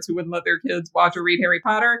lot of parents who wouldn't let their kids watch or read Harry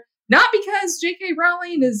Potter. Not because J.K.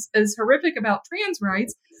 Rowling is horrific about trans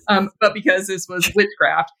rights, but because this was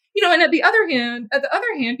witchcraft. And at the other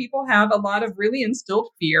hand, people have a lot of really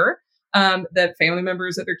instilled fear that family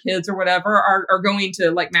members of their kids or whatever are going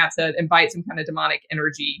to, like Matt said, invite some kind of demonic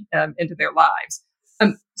energy into their lives.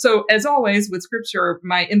 So as always with scripture,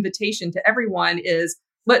 my invitation to everyone is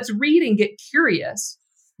let's read and get curious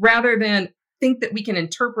rather than think that we can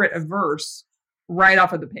interpret a verse right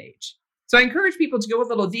off of the page. So I encourage people to go a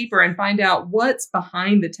little deeper and find out what's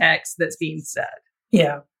behind the text that's being said.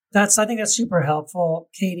 Yeah, I think that's super helpful,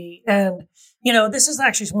 Katie. And, this is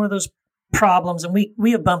actually one of those problems, and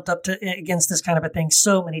we have bumped up against this kind of a thing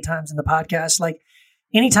so many times in the podcast. Like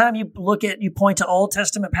anytime you point to Old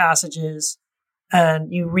Testament passages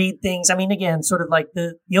and you read things, I mean, again, sort of like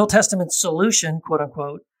the Old Testament solution, quote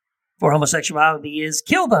unquote, for homosexuality is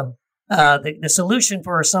kill them. The solution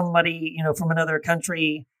for somebody, from another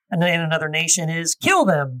country and in another nation is kill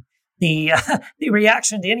them. The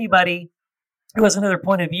reaction to anybody who has another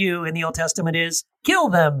point of view in the Old Testament is kill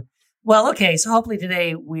them. Well, okay, so hopefully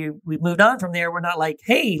today we've moved on from there. We're not like,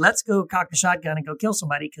 hey, let's go cock the shotgun and go kill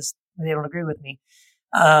somebody because they don't agree with me.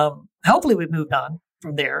 Hopefully we've moved on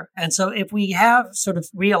from there. And so if we have sort of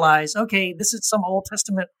realized, okay, this is some Old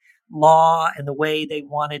Testament law and the way they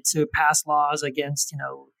wanted to pass laws against,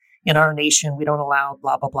 in our nation, we don't allow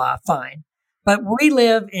blah, blah, blah, fine. But we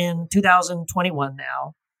live in 2021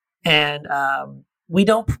 now, and we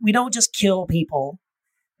don't just kill people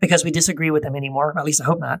because we disagree with them anymore. At least I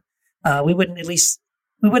hope not. We wouldn't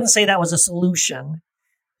say that was a solution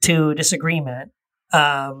to disagreement.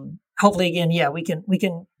 hopefully, again, we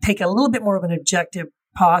can take a little bit more of an objective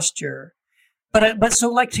posture. But so,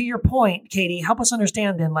 like, to your point, Katie, help us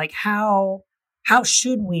understand then, like, how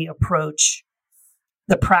should we approach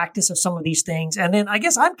the practice of some of these things? And then I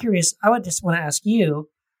guess I'm curious, I would just want to ask you,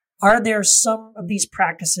 are there some of these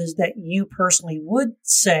practices that you personally would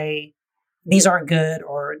say these aren't good,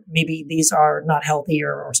 or maybe these are not healthy,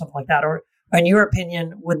 or something like that? Or in your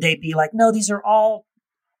opinion, would they be like, no, these are all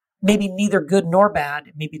maybe neither good nor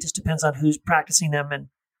bad? Maybe it just depends on who's practicing them and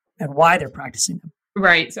why they're practicing them.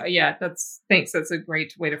 Right. So yeah, thanks. That's a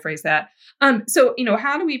great way to phrase that. So,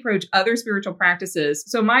 how do we approach other spiritual practices?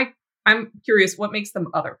 So I'm curious, what makes them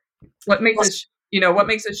other? What makes what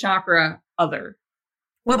makes a chakra other?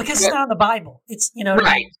 Well, because it's not in the Bible. It's,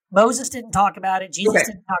 right. Moses didn't talk about it. Jesus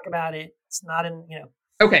didn't talk about it. It's not in,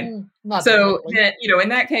 Okay. Not So directly. then, in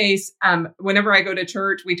that case, whenever I go to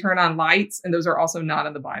church, we turn on lights, and those are also not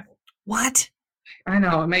in the Bible. What? I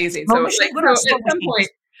know. Amazing. Smoke So, machine- what are at smoke some machines? point,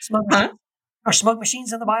 Smoke Huh? machines? Are smoke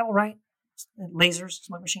machines in the Bible, right? Lasers,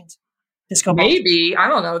 smoke machines, disco balls. maybe, I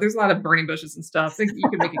don't know. There's a lot of burning bushes and stuff. I think you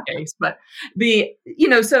can make a case, but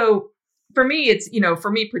so for me, it's,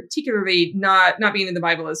 for me particularly, not being in the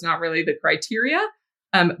Bible is not really the criteria.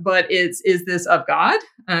 But is this of God?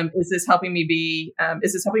 Is this helping me be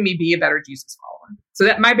a better Jesus follower? So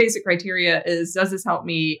that my basic criteria is, does this help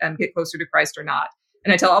me get closer to Christ or not?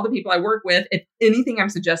 And I tell all the people I work with, if anything I'm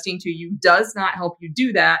suggesting to you does not help you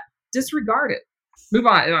do that, disregard it. Move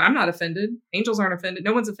on. I'm not offended. Angels aren't offended.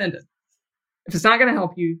 No one's offended. If it's not going to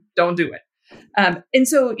help you, don't do it. And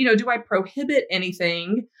so, do I prohibit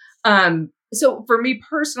anything? So for me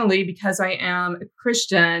personally, because I am a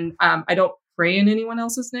Christian, I don't pray in anyone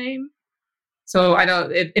else's name. So I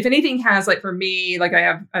don't, if anything has, like, for me, like,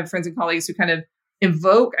 I have friends and colleagues who kind of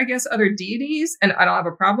invoke, I guess, other deities, and I don't have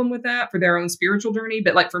a problem with that for their own spiritual journey.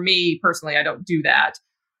 But, like, for me personally, I don't do that.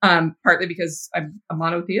 Partly because I'm a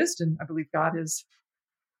monotheist and I believe God is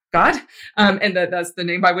God. And that's the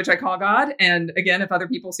name by which I call God. And again, if other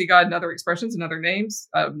people see God in other expressions and other names,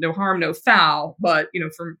 no harm, no foul. But,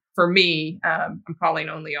 for me, I'm calling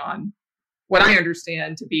only on what I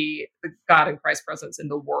understand to be the God and Christ presence in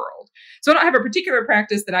the world. So I don't have a particular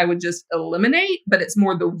practice that I would just eliminate, but it's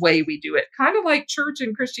more the way we do it. Kind of like church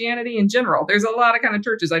and Christianity in general. There's a lot of kind of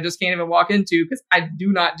churches I just can't even walk into because I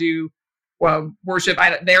do not do worship.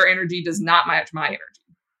 Their energy does not match my energy.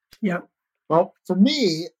 Yeah. Well, for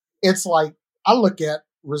me, it's like I look at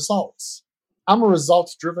results. I'm a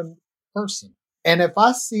results-driven person. And if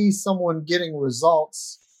I see someone getting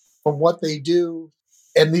results from what they do,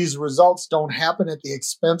 and these results don't happen at the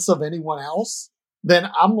expense of anyone else, then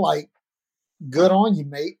I'm like, good on you,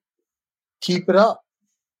 mate. Keep it up.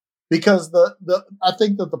 Because I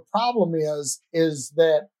think that the problem is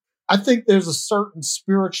that I think there's a certain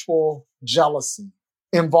spiritual jealousy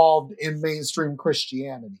involved in mainstream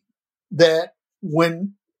Christianity, that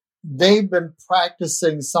when they've been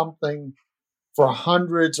practicing something for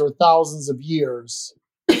hundreds or thousands of years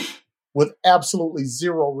with absolutely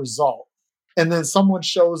zero result, and then someone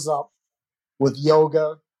shows up with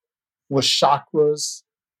yoga, with chakras,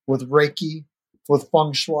 with Reiki, with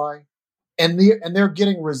feng shui, and they're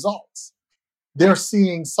getting results. They're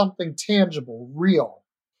seeing something tangible, real,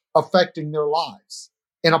 affecting their lives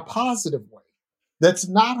in a positive way that's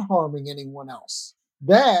not harming anyone else.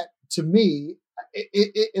 That, to me,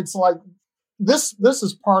 it's like this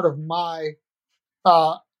is part of my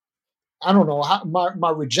my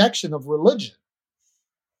rejection of religion.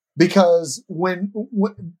 Because when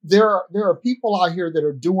there are people out here that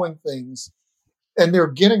are doing things and they're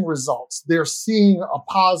getting results, they're seeing a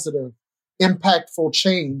positive, impactful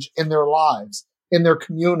change in their lives, in their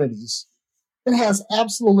communities. It has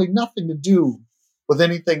absolutely nothing to do with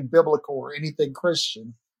anything biblical or anything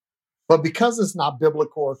Christian. But because it's not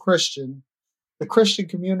biblical or Christian, the Christian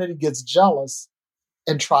community gets jealous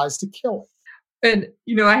and tries to kill it. And,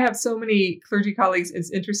 I have so many clergy colleagues,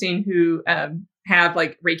 it's interesting, who have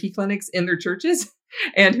like Reiki clinics in their churches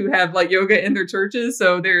and who have like yoga in their churches.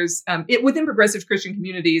 So there's within progressive Christian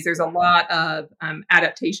communities, there's a lot of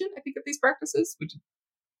adaptation, I think, of these practices, which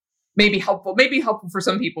may be helpful for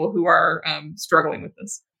some people who are struggling with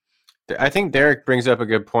this. I think Derek brings up a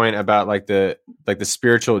good point about like the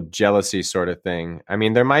spiritual jealousy sort of thing. I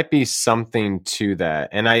mean, there might be something to that.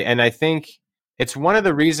 And I think it's one of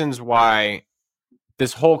the reasons why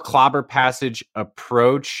this whole clobber passage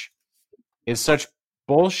approach is such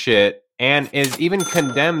bullshit and is even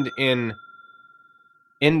condemned in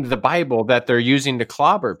the Bible that they're using to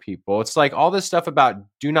clobber people. It's like all this stuff about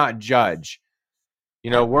do not judge,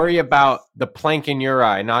 worry about the plank in your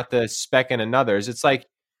eye, not the speck in another's. It's like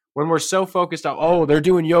when we're so focused on, they're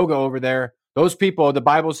doing yoga over there, those people, the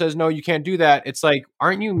Bible says, no, you can't do that. It's like,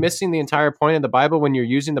 aren't you missing the entire point of the Bible when you're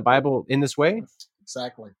using the Bible in this way?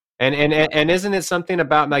 Exactly. And isn't it something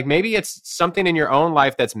about, like, maybe it's something in your own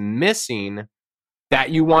life that's missing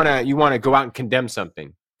that you want to go out and condemn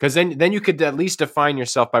something? Because then you could at least define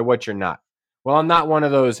yourself by what you're not. Well, I'm not one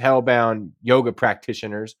of those hellbound yoga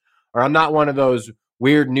practitioners, or I'm not one of those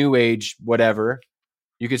weird new age whatever.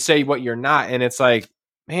 You could say what you're not, and it's like,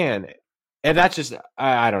 man, and that's just,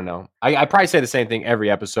 I don't know. I probably say the same thing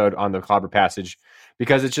every episode on the Clobber passage,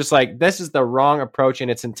 because it's just like, this is the wrong approach,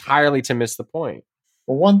 and it's entirely to miss the point.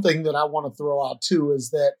 Well, one thing that I want to throw out too is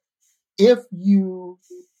that if you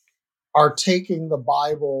are taking the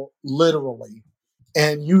Bible literally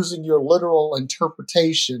and using your literal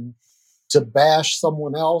interpretation to bash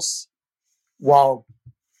someone else while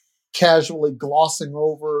casually glossing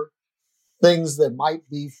over things that might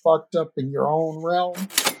be fucked up in your own realm,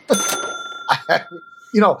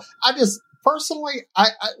 I just personally,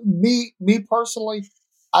 me personally,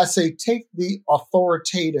 I say take the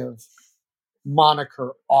authoritative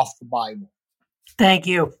moniker off the Bible. Thank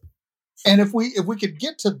you. And if we could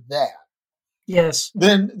get to that, yes,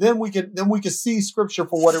 then we could see Scripture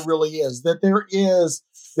for what it really is. That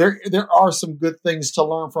there are some good things to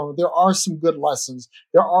learn from it. There are some good lessons.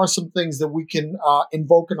 There are some things that we can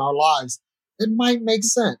invoke in our lives that might make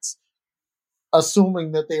sense,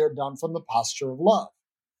 assuming that they are done from the posture of love.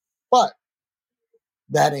 But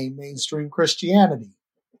that ain't mainstream Christianity.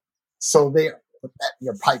 So there, put that in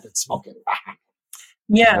your pipe and smoke it.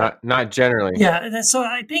 Yeah, not generally. Yeah, and so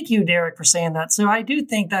I thank you, Derek, for saying that. So I do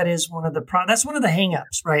think that is one of the that's one of the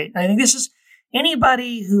hangups, right? I think this is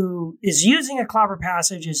anybody who is using a Clobber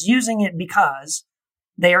passage is using it because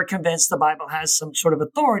they are convinced the Bible has some sort of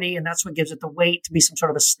authority, and that's what gives it the weight to be some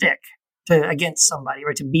sort of a stick against somebody,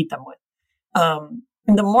 right? To beat them with.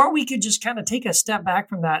 And the more we could just kind of take a step back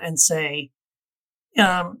from that and say,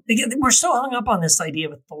 we're so hung up on this idea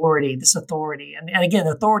of authority, and again,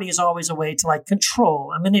 authority is always a way to like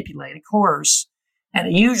control and manipulate and coerce,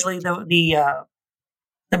 and usually the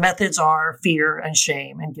methods are fear and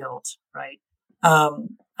shame and guilt, right?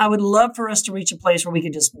 I would love for us to reach a place where we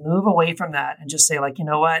could just move away from that and just say, like, you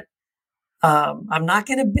know what, I'm not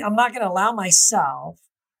gonna allow myself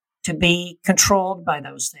to be controlled by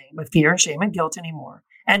those things, by fear and shame and guilt anymore.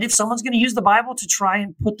 And if someone's going to use the Bible to try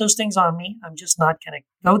and put those things on me, I'm just not going to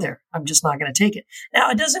go there. I'm just not going to take it.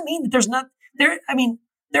 Now, it doesn't mean that there's not there. I mean,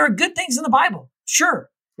 there are good things in the Bible.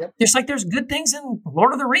 Sure. Yep. There's good things in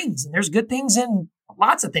Lord of the Rings, and there's good things in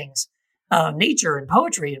lots of things, nature and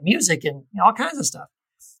poetry and music and all kinds of stuff.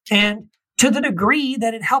 And to the degree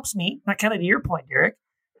that it helps me, not kind of to your point, Derek,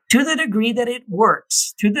 to the degree that it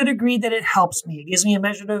works, to the degree that it helps me, it gives me a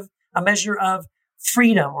measure of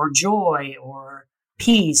freedom or joy or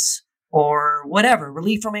peace or whatever,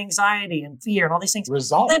 relief from anxiety and fear and all these things.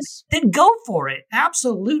 Results. Then go for it.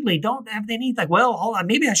 Absolutely. Don't have any like, well, hold on,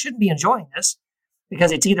 maybe I shouldn't be enjoying this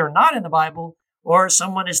because it's either not in the Bible or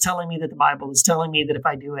someone is telling me that the Bible is telling me that if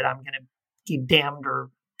I do it, I'm going to be damned or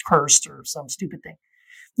cursed or some stupid thing.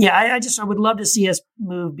 Yeah, I would love to see us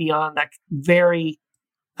move beyond that very,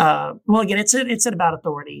 well, again, it's about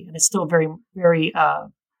authority, and it's still very, very,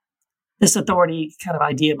 this authority kind of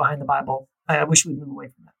idea behind the Bible. I wish we'd move away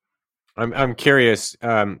from that. I'm curious,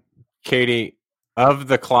 Katie, of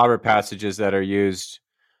the Clobber passages that are used,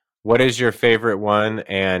 what is your favorite one,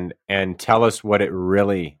 and tell us what it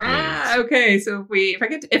really means? Okay, so if I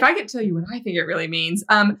get to tell you what I think it really means,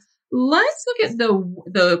 let's look at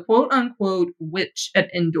the quote unquote witch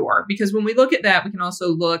at Endor, because when we look at that, we can also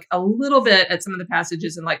look a little bit at some of the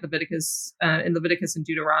passages in like Leviticus and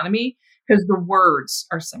Deuteronomy, because the words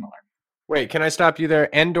are similar. Wait, can I stop you there?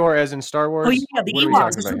 Endor as in Star Wars? Oh, yeah, the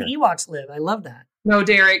Ewoks. That's where the Ewoks live. I love that. No,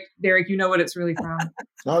 Derek, you know what it's really from.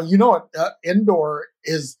 No, you know what? Endor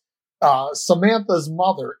is Samantha's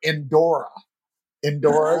mother, Endora.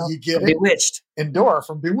 Endora, you get it? Bewitched. Endora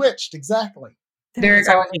from Bewitched, exactly. Derek,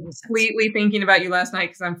 I was completely thinking about you last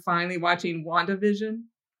night because I'm finally watching WandaVision.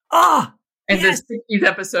 Ah! And this 60th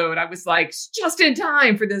episode, I was like, just in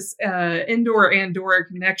time for this Endor-Andorra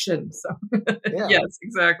connection. So, Yeah. Yes,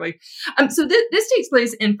 exactly. So this takes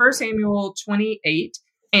place in 1 Samuel 28,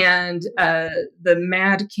 and the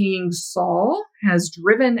Mad King Saul has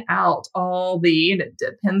driven out all and it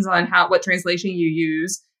depends on what translation you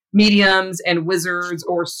use, mediums and wizards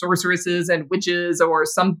or sorceresses and witches or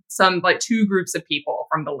some like two groups of people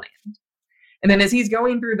from the land. And then as he's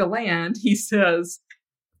going through the land, he says,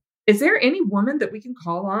 is there any woman that we can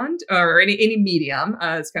call on, or any medium?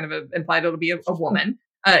 It's kind of implied it'll be a woman.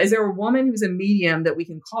 Is there a woman who's a medium that we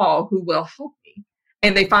can call who will help me?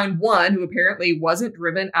 And they find one who apparently wasn't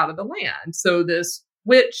driven out of the land. So this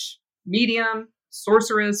witch medium,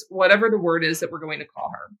 sorceress, whatever the word is that we're going to call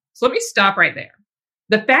her. So let me stop right there.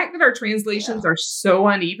 The fact that our translations are so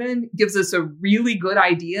uneven gives us a really good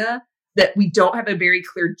idea that we don't have a very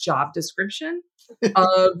clear job description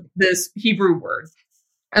of this Hebrew word.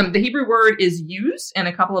 The Hebrew word is used in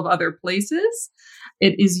a couple of other places.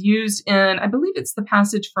 It is used in, I believe it's the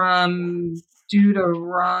passage from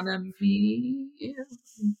Deuteronomy.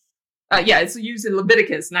 It's used in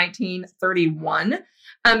Leviticus 19:31.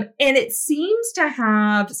 And it seems to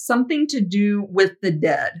have something to do with the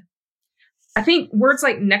dead. I think words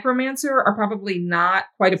like necromancer are probably not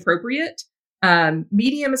quite appropriate.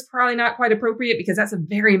 Medium is probably not quite appropriate because that's a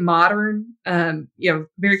very modern,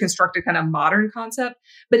 very constructed kind of modern concept.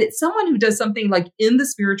 But it's someone who does something like in the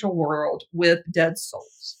spiritual world with dead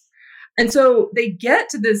souls. And so they get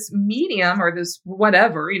to this medium or this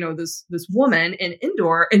whatever, this woman in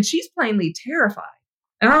Endor, and she's plainly terrified.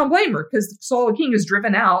 And I don't blame her because Saul the king has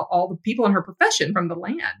driven out all the people in her profession from the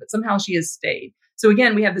land, but somehow she has stayed. So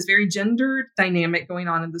again, we have this very gendered dynamic going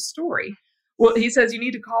on in the story. Well, he says, you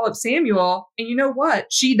need to call up Samuel. And you know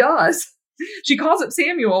what? She does. She calls up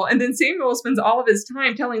Samuel. And then Samuel spends all of his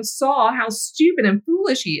time telling Saul how stupid and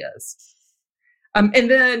foolish he is.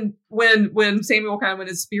 And then when Samuel when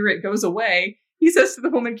his spirit goes away, he says to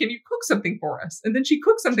the woman, can you cook something for us? And then she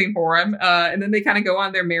cooks something for him. And then they kind of go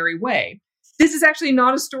on their merry way. This is actually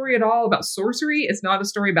not a story at all about sorcery. It's not a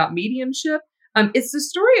story about mediumship. It's the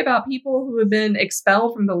story about people who have been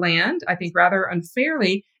expelled from the land, I think rather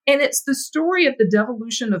unfairly. And it's the story of the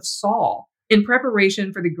devolution of Saul in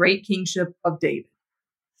preparation for the great kingship of David.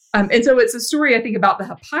 And so it's a story, I think, about the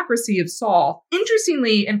hypocrisy of Saul.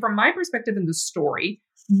 Interestingly, and from my perspective in the story,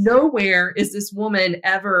 nowhere is this woman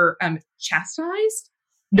ever chastised.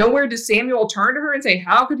 Nowhere does Samuel turn to her and say,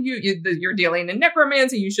 how could you're dealing in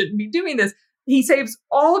necromancy, you shouldn't be doing this. He saves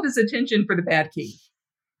all of his attention for the bad king.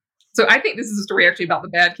 So I think this is a story actually about the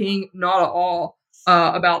bad king, not at all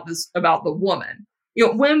about the woman.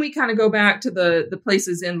 When we kind of go back to the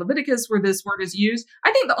places in Leviticus where this word is used,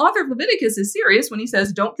 I think the author of Leviticus is serious when he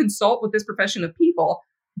says, don't consult with this profession of people.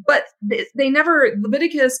 But they never,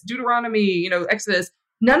 Leviticus, Deuteronomy, Exodus,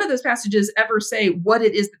 none of those passages ever say what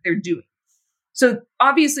it is that they're doing. So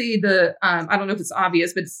obviously I don't know if it's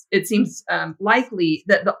obvious, but it seems likely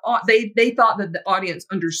that they thought that the audience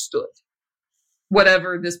understood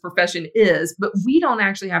whatever this profession is, but we don't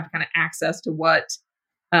actually have kind of access to what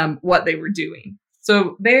they were doing.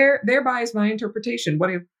 So thereby is my interpretation.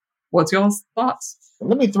 What's y'all's thoughts?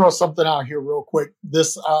 Let me throw something out here real quick.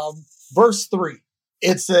 This verse 3,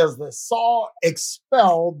 it says that Saul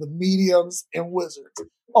expelled the mediums and wizards.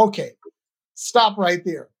 Okay, stop right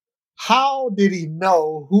there. How did he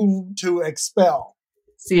know whom to expel?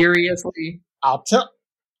 Seriously, I'll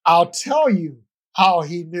tell you how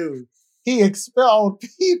he knew. He expelled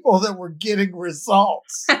people that were getting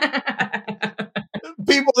results.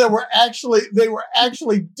 People that were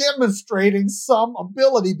actually demonstrating some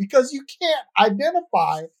ability, because you can't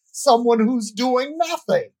identify someone who's doing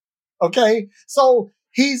nothing. Okay. So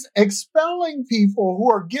he's expelling people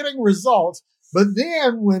who are getting results. But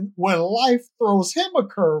then when life throws him a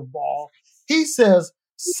curveball, he says,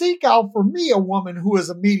 seek out for me a woman who is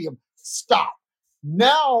a medium. Stop.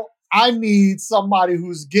 Now I need somebody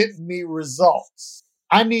who's getting me results.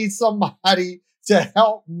 I need somebody to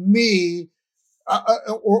help me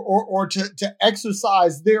or to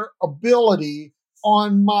exercise their ability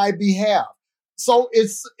on my behalf. So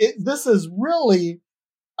this is really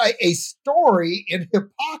a story in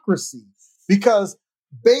hypocrisy, because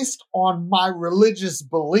based on my religious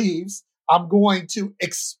beliefs, I'm going to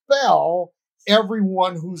expel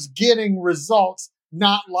everyone who's getting results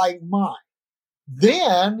not like mine.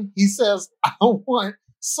 Then he says, I want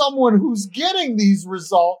someone who's getting these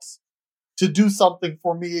results to do something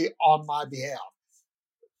for me on my behalf.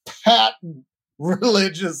 Patent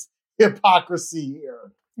religious hypocrisy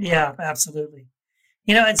here. Yeah, absolutely.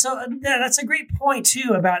 And so that's a great point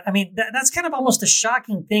too about, that's kind of almost a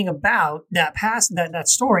shocking thing about that that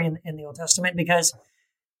story in the Old Testament, because,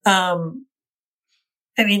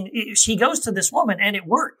 she goes to this woman and it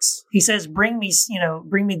works. He says, bring me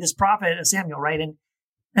this prophet Samuel, right?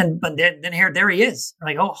 But then there he is.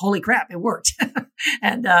 Like, oh, holy crap, it worked.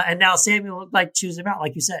 and now Samuel chews him out,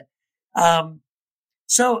 like you said.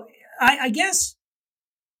 So I guess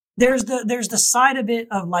there's the side of it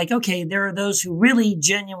of okay, there are those who really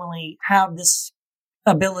genuinely have this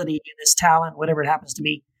ability, this talent, whatever it happens to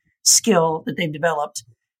be, skill that they've developed,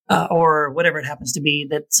 or whatever it happens to be,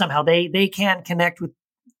 that somehow they can connect with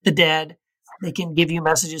the dead. They can give you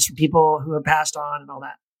messages from people who have passed on and all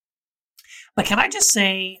that. But can I just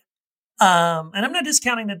say, And I'm not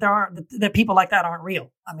discounting that that people like that aren't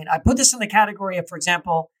real. I mean, I put this in the category of, for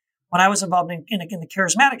example, when I was involved in the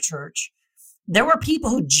charismatic church, there were people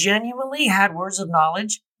who genuinely had words of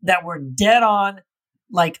knowledge that were dead on,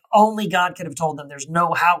 like only God could have told them. There's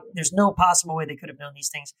no possible way they could have known these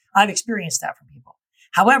things. I've experienced that from people.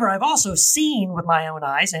 However, I've also seen with my own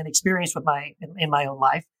eyes and experienced in my own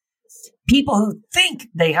life, people who think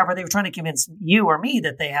they have, or they were trying to convince you or me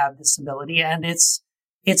that they have this ability, and it's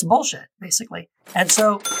bullshit, basically. And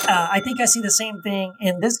so I think I see the same thing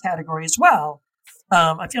in this category as well.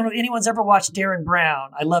 If anyone's ever watched Darren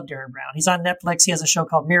Brown, I love Darren Brown. He's on Netflix. He has a show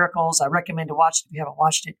called Miracles. I recommend to watch it if you haven't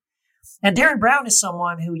watched it. And Darren Brown is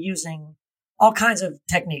someone who, using all kinds of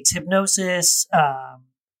techniques, hypnosis,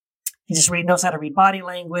 he just knows how to read body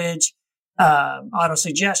language,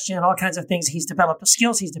 auto-suggestion, all kinds of things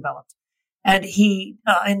skills he's developed. And he,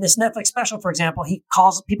 in this Netflix special, for example, he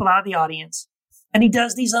calls people out of the audience and he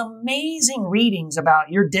does these amazing readings about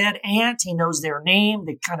your dead aunt. He knows their name,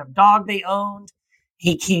 the kind of dog they owned.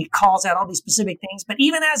 He calls out all these specific things. But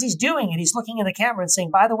even as he's doing it, he's looking in the camera and saying,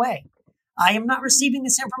 by the way, I am not receiving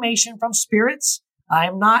this information from spirits. I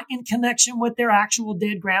am not in connection with their actual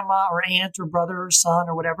dead grandma or aunt or brother or son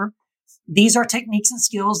or whatever. These are techniques and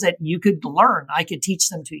skills that you could learn. I could teach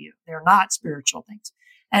them to you. They're not spiritual things.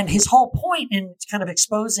 And his whole point in kind of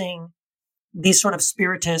exposing these sort of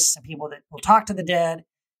spiritists and people that will talk to the dead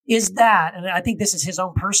is that, and I think this is his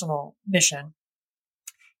own personal mission,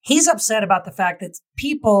 he's upset about the fact that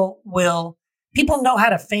people know how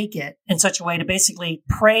to fake it in such a way to basically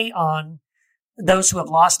prey on those who have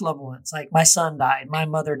lost loved ones. Like, my son died, my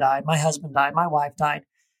mother died, my husband died, my wife died.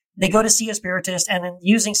 They go to see a spiritist, and then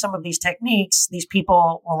using some of these techniques, these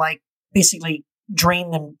people will basically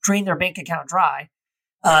drain their bank account dry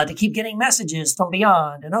to keep getting messages from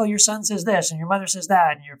beyond. And, oh, your son says this and your mother says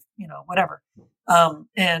that and whatever.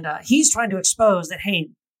 And he's trying to expose that, hey,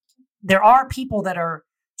 there are people that are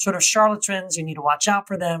sort of charlatans. You need to watch out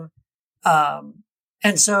for them.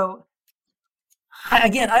 And so, I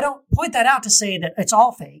don't point that out to say that it's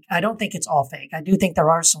all fake. I don't think it's all fake. I do think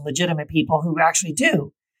there are some legitimate people who actually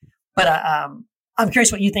do. But I'm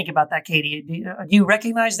curious what you think about that, Katie. Do you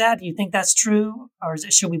recognize that? Do you think that's true? Or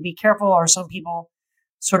should we be careful? Or are some people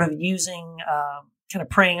sort of using, kind of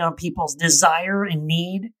preying on people's desire and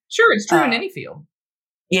need? Sure, it's true in any field.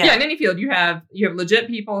 Yeah, in any field, you have legit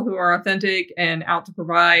people who are authentic and out to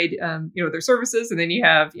provide, their services, and then you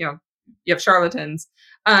have charlatans.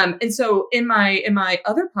 And so in my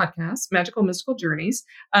other podcast, Magical Mystical Journeys,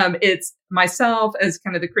 it's myself as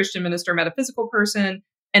kind of the Christian minister, metaphysical person,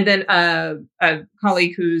 and then a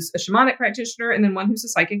colleague who's a shamanic practitioner, and then one who's a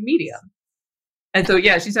psychic medium. And so,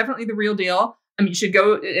 yeah, she's definitely the real deal. You should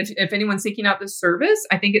go, if anyone's seeking out this service,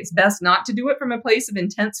 I think it's best not to do it from a place of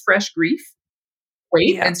intense, fresh grief.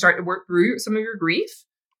 Wait and start to work through some of your grief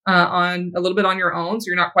on a little bit on your own, so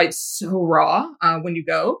you're not quite so raw when you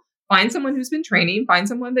go. Find someone who's been training. Find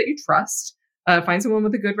someone that you trust. Find someone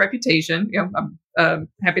with a good reputation. I'm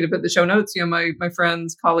happy to put the show notes. My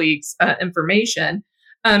friends, colleagues, information.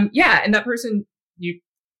 And that person,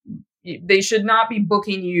 they should not be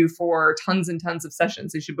booking you for tons and tons of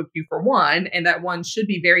sessions. They should book you for one, and that one should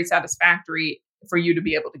be very satisfactory for you to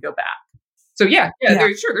be able to go back. So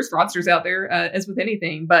there's fraudsters out there, as with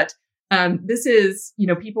anything, but this is,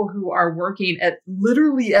 people who are working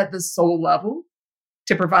literally at the soul level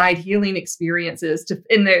to provide healing experiences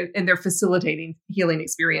and they're facilitating healing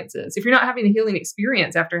experiences. If you're not having a healing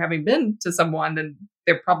experience after having been to someone, then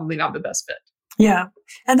they're probably not the best fit. Yeah.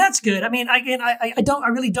 And that's good. I mean, I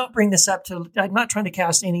really don't bring this up I'm not trying to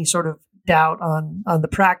cast any sort of doubt on the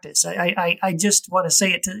practice. I just want to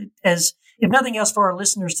say it as, if nothing else, for our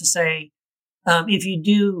listeners to say, if you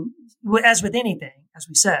do, as with anything, as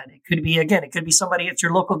we said, it could be somebody at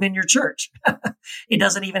your local vineyard church. It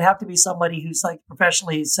doesn't even have to be somebody who's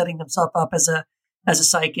professionally setting themselves up as a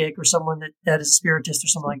psychic or someone that is a spiritist or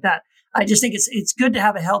something like that. I just think it's good to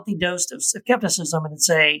have a healthy dose of skepticism and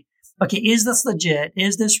say, okay, is this legit?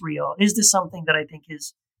 Is this real? Is this something that I think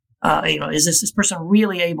is, is this person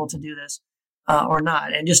really able to do this? Or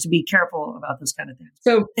not, and just to be careful about this kind of thing.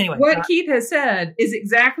 So anyway, what Keith has said is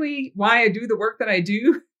exactly why I do the work that I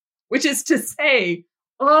do, which is to say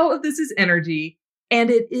all of this is energy, and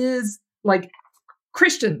it is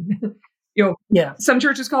Christian. Some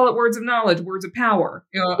churches call it words of knowledge, words of power.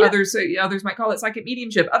 Others might call it psychic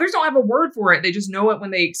mediumship. Others don't have a word for it; they just know it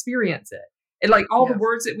when they experience it. And the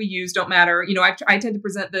words that we use don't matter. I tend to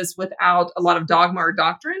present this without a lot of dogma or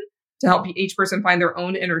doctrine to help each person find their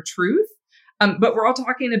own inner truth. But we're all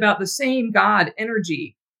talking about the same God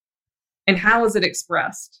energy. And how is it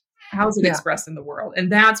expressed? How is it expressed in the world?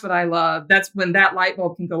 And that's what I love. That's when that light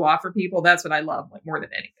bulb can go off for people. That's what I love, like, more than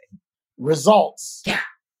anything. Results. Yeah.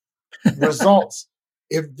 Results.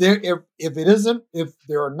 If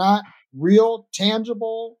there are not real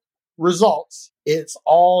tangible results, it's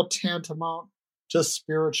all tantamount to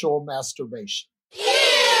spiritual masturbation.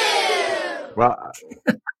 Well,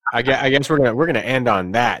 I guess we're gonna end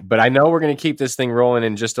on that, but I know we're gonna keep this thing rolling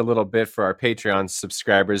in just a little bit for our Patreon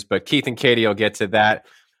subscribers. But Keith and Katie will get to that.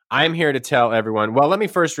 I'm here to tell everyone. Well, let me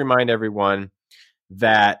first remind everyone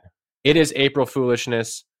that it is April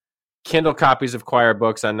Foolishness. Kindle copies of Choir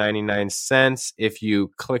books on 99 cents if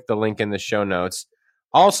you click the link in the show notes.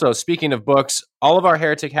 Also, speaking of books, all of our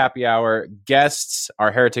Heretic Happy Hour guests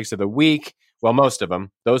are Heretics of the Week. Well, most of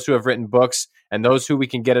them. Those who have written books and those who we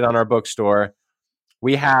can get it on our bookstore.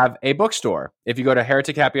 We have a bookstore. If you go to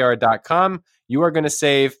heretichappyhour.com, you are going to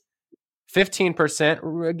save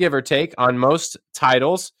 15%, give or take, on most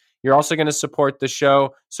titles. You're also going to support the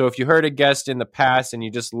show. So if you heard a guest in the past and you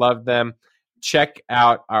just love them, check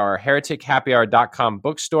out our heretichappyhour.com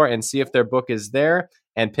bookstore and see if their book is there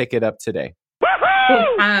and pick it up today.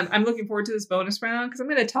 I'm looking forward to this bonus round because I'm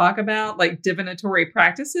going to talk about like divinatory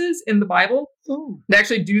practices in the Bible that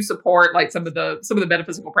actually do support like some of the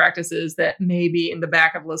metaphysical practices that may be in the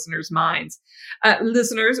back of listeners' minds.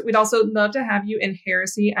 Listeners, we'd also love to have you in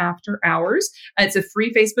Heresy After Hours. It's a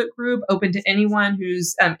free Facebook group open to anyone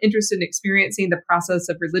who's interested in experiencing the process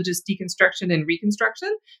of religious deconstruction and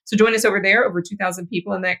reconstruction. So join us over there. Over 2,000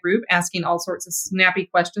 people in that group asking all sorts of snappy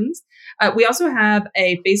questions. We also have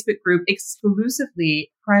a Facebook group exclusively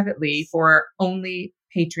privately for only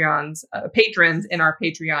patrons in our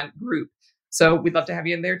Patreon group. So we'd love to have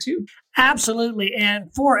you in there too. Absolutely.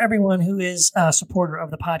 And for everyone who is a supporter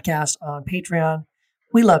of the podcast on Patreon,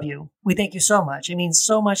 we love you. We thank you so much. It means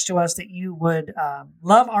so much to us that you would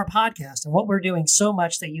love our podcast and what we're doing so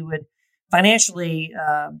much that you would financially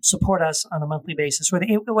support us on a monthly basis,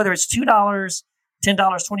 whether it's $2, $10,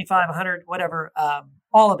 $25, $100, whatever.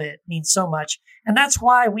 All of it means so much. And that's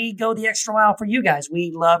why we go the extra mile for you guys.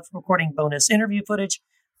 We love recording bonus interview footage,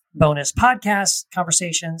 bonus podcasts,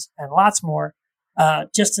 conversations, and lots more,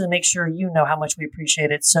 just to make sure you know how much we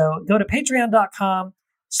appreciate it. So go to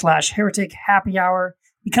patreon.com/heretic happy hour,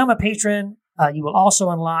 become a patron. You will also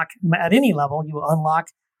unlock, at any level, you will unlock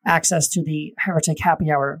access to the Heretic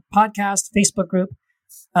Happy Hour podcast Facebook group.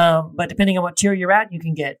 But depending on what tier you're at, you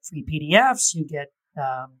can get free PDFs, you get,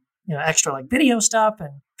 extra like video stuff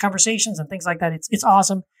and conversations and things like that. It's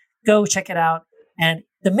awesome. Go check it out. And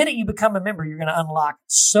the minute you become a member, you're going to unlock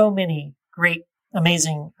so many great,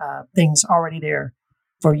 amazing things already there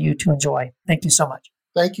for you to enjoy. Thank you so much.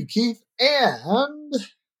 Thank you, Keith. And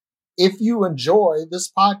if you enjoy this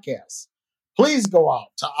podcast, please go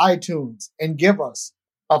out to iTunes and give us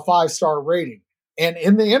a 5-star rating. And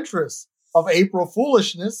in the interest of April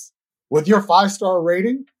Foolishness, with your 5-star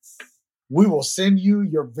rating, we will send you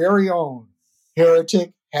your very own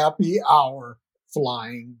Heretic Happy Hour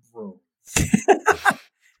flying broom.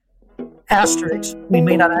 Asterisk, we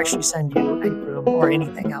may not actually send you a broom or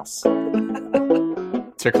anything else.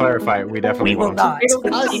 To clarify, we definitely will won't. not. It'll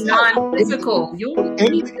be non-physical.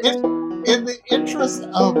 In the interest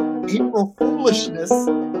of April Foolishness,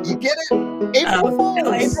 you get it? April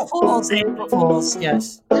Fools. April Fools,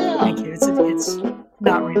 yes. Yeah. Thank you. It's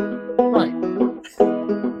not real. Right.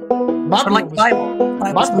 Sort of like the Bible.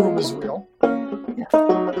 My broom is real. Yeah.